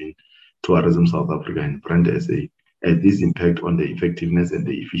merger between Tourism South Africa and Brand SA, as this impact on the effectiveness and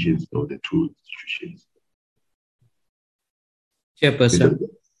the efficiency of the two institutions. Chairperson.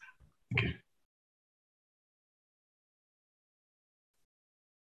 Okay.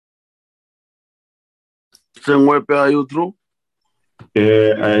 Where are you through?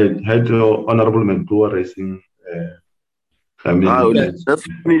 I had Honorable McGlow raising. Let's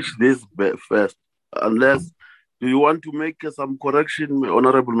finish this first. Unless, do you want to make some correction,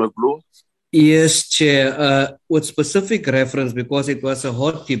 Honorable McGlow? Yes, Chair. With specific reference, because it was a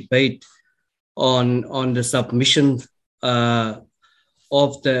hot debate on the submission of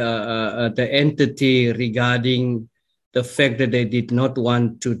the entity regarding the fact that they did not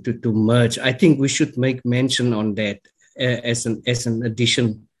want to merge. I think we should make mention on that as an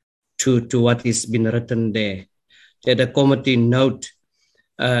addition to what is been written there. That the committee note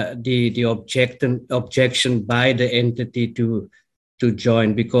the objection by the entity to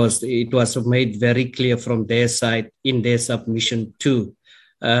join, because it was made very clear from their side in their submission to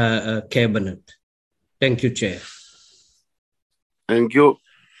cabinet. Thank you, Chair. Thank you.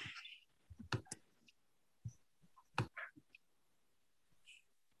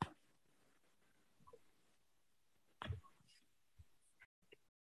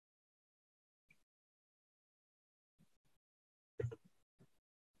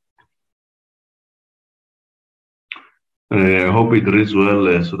 I hope it reads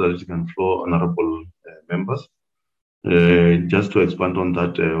well so that it can flow, honorable members. Just to expand on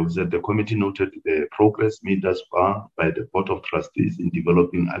that, the committee noted the progress made thus far by the Board of Trustees in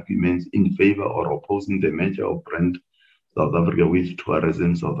developing arguments in favor or opposing the merger of Brand South Africa with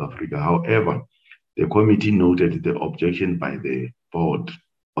Tourism South Africa. However, the committee noted the objection by the board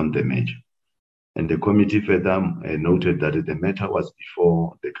on the merger. And the committee further noted that the matter was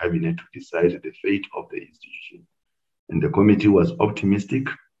before the cabinet to decide the fate of the institution. And the committee was optimistic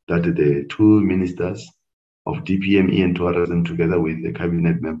that the two ministers of DPME and tourism, together with the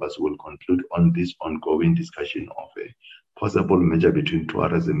cabinet members, will conclude on this ongoing discussion of a possible merger between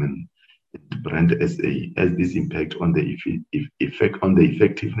tourism and Brand SA, as this impact on the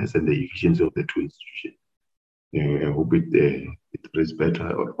effectiveness and the efficiency of the two institutions. I hope it reads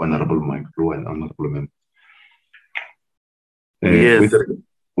better, Honorable Mike Blue and Honorable Member. Yes.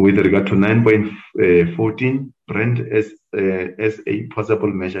 With regard to 9.14, Brand SA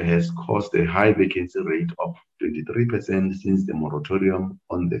possible measure has caused a high vacancy rate of 23% since the moratorium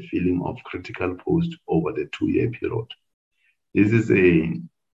on the filling of critical posts over the 2-year period. This is in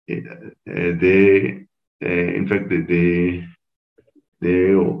fact,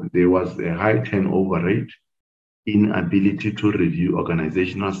 there was a high turnover rate, inability to review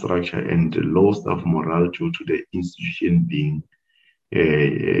organizational structure, and low staff morale due to the institution being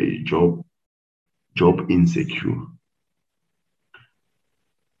job insecure.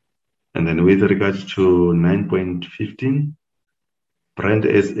 And then with regards to 9.15, Brand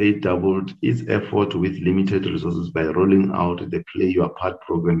SA doubled its effort with limited resources by rolling out the Play Your Part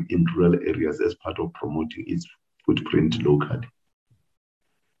program in rural areas as part of promoting its footprint locally.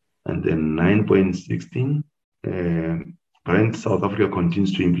 And then 9.16, Brand South Africa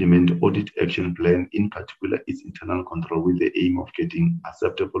continues to implement audit action plan, in particular its internal control, with the aim of getting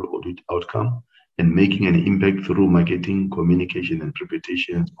acceptable audit outcome and making an impact through marketing, communication, and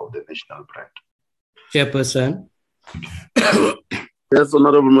reputation of the national brand. Chairperson. Yes,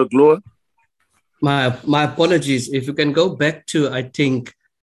 Honorable McLuhan. My apologies. If you can go back to, I think,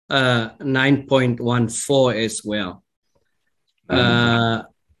 9.14 as well.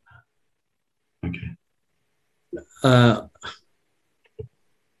 Okay.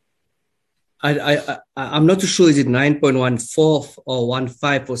 I'm not too sure, is it 9.14 or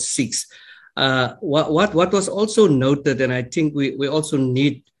 15 or 6? What was also noted, and I think we also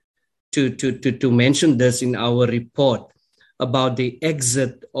need to mention this in our report, about the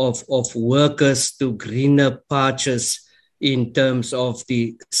exit of workers to greener pastures in terms of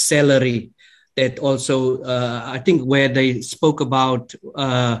the salary. That also, I think, where they spoke about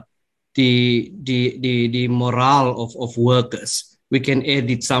the morale of workers. We can add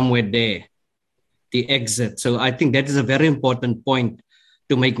it somewhere there, the exit. So I think that is a very important point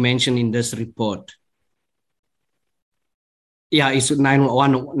to make mention in this report. Yeah, it's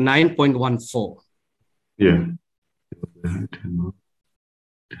 9.14. Yeah.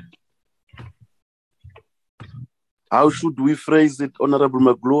 How should we phrase it, Honorable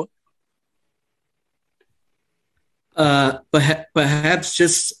McLuhan? Perhaps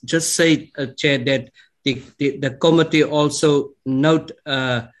just say, Chair, that the committee also note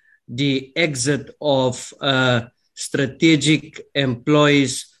the exit of strategic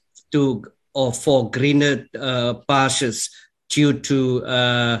employees for greener pastures due to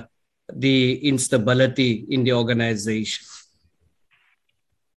the instability in the organization.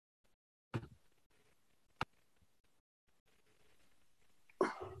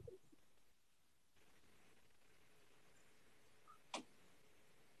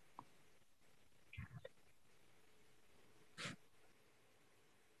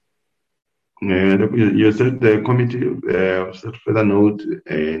 You said the committee further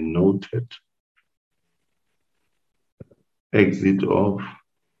noted exit of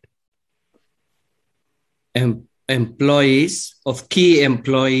employees, of key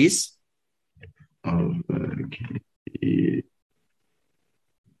employees of key employees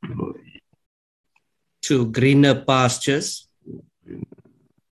to greener pastures.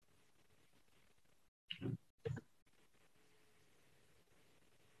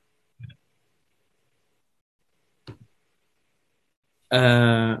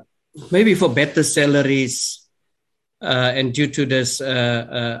 Maybe for better salaries and due to this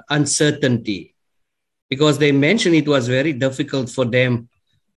uncertainty, because they mentioned it was very difficult for them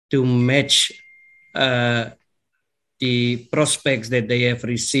to match the prospects that they have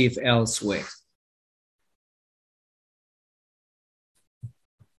received elsewhere.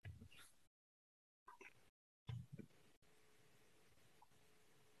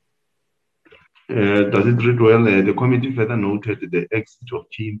 Does it read well? The committee further noted the exit of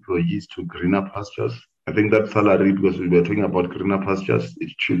key employees to greener pastures. I think that salary, because we were talking about greener pastures,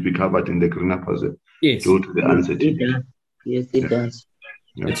 it should be covered in the greener pastures. Yes. Due to the uncertainty. Yes, it does.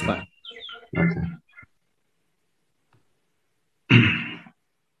 Okay. It's fine. Okay.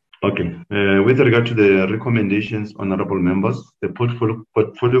 Okay. With regard to the recommendations, honorable members, the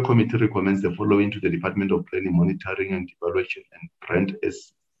portfolio committee recommends the following to the Department of Planning, Monitoring and Evaluation and Brand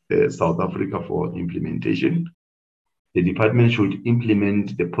SA South Africa for implementation. The department should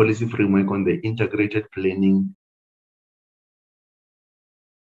implement the policy framework on the integrated planning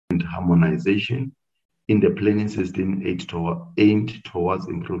and harmonization in the planning system aimed towards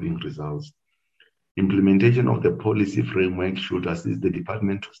improving results. Implementation of the policy framework should assist the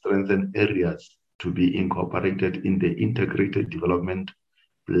department to strengthen areas to be incorporated in the integrated development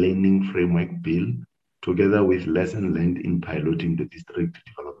planning framework bill, together with lessons learned in piloting the district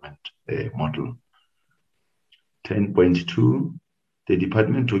development model. 10.2, the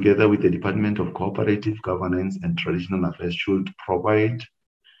department, together with the Department of Cooperative Governance and Traditional Affairs, should provide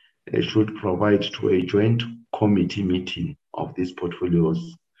to a joint committee meeting of these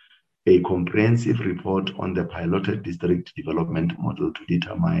portfolios a comprehensive report on the piloted district development model to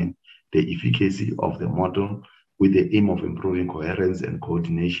determine the efficacy of the model with the aim of improving coherence and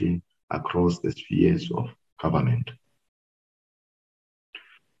coordination across the spheres of government.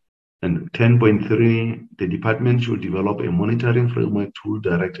 And 10.3, the department should develop a monitoring framework tool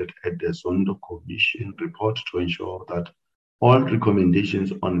directed at the Zondo Commission report to ensure that all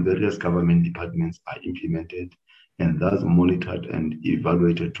recommendations on various government departments are implemented and thus monitored and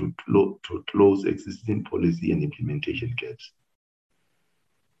evaluated to close existing policy and implementation gaps.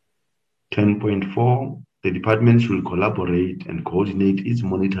 10.4, the department should collaborate and coordinate its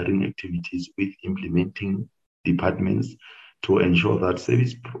monitoring activities with implementing departments to ensure that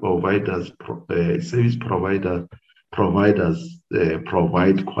service providers provide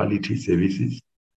quality services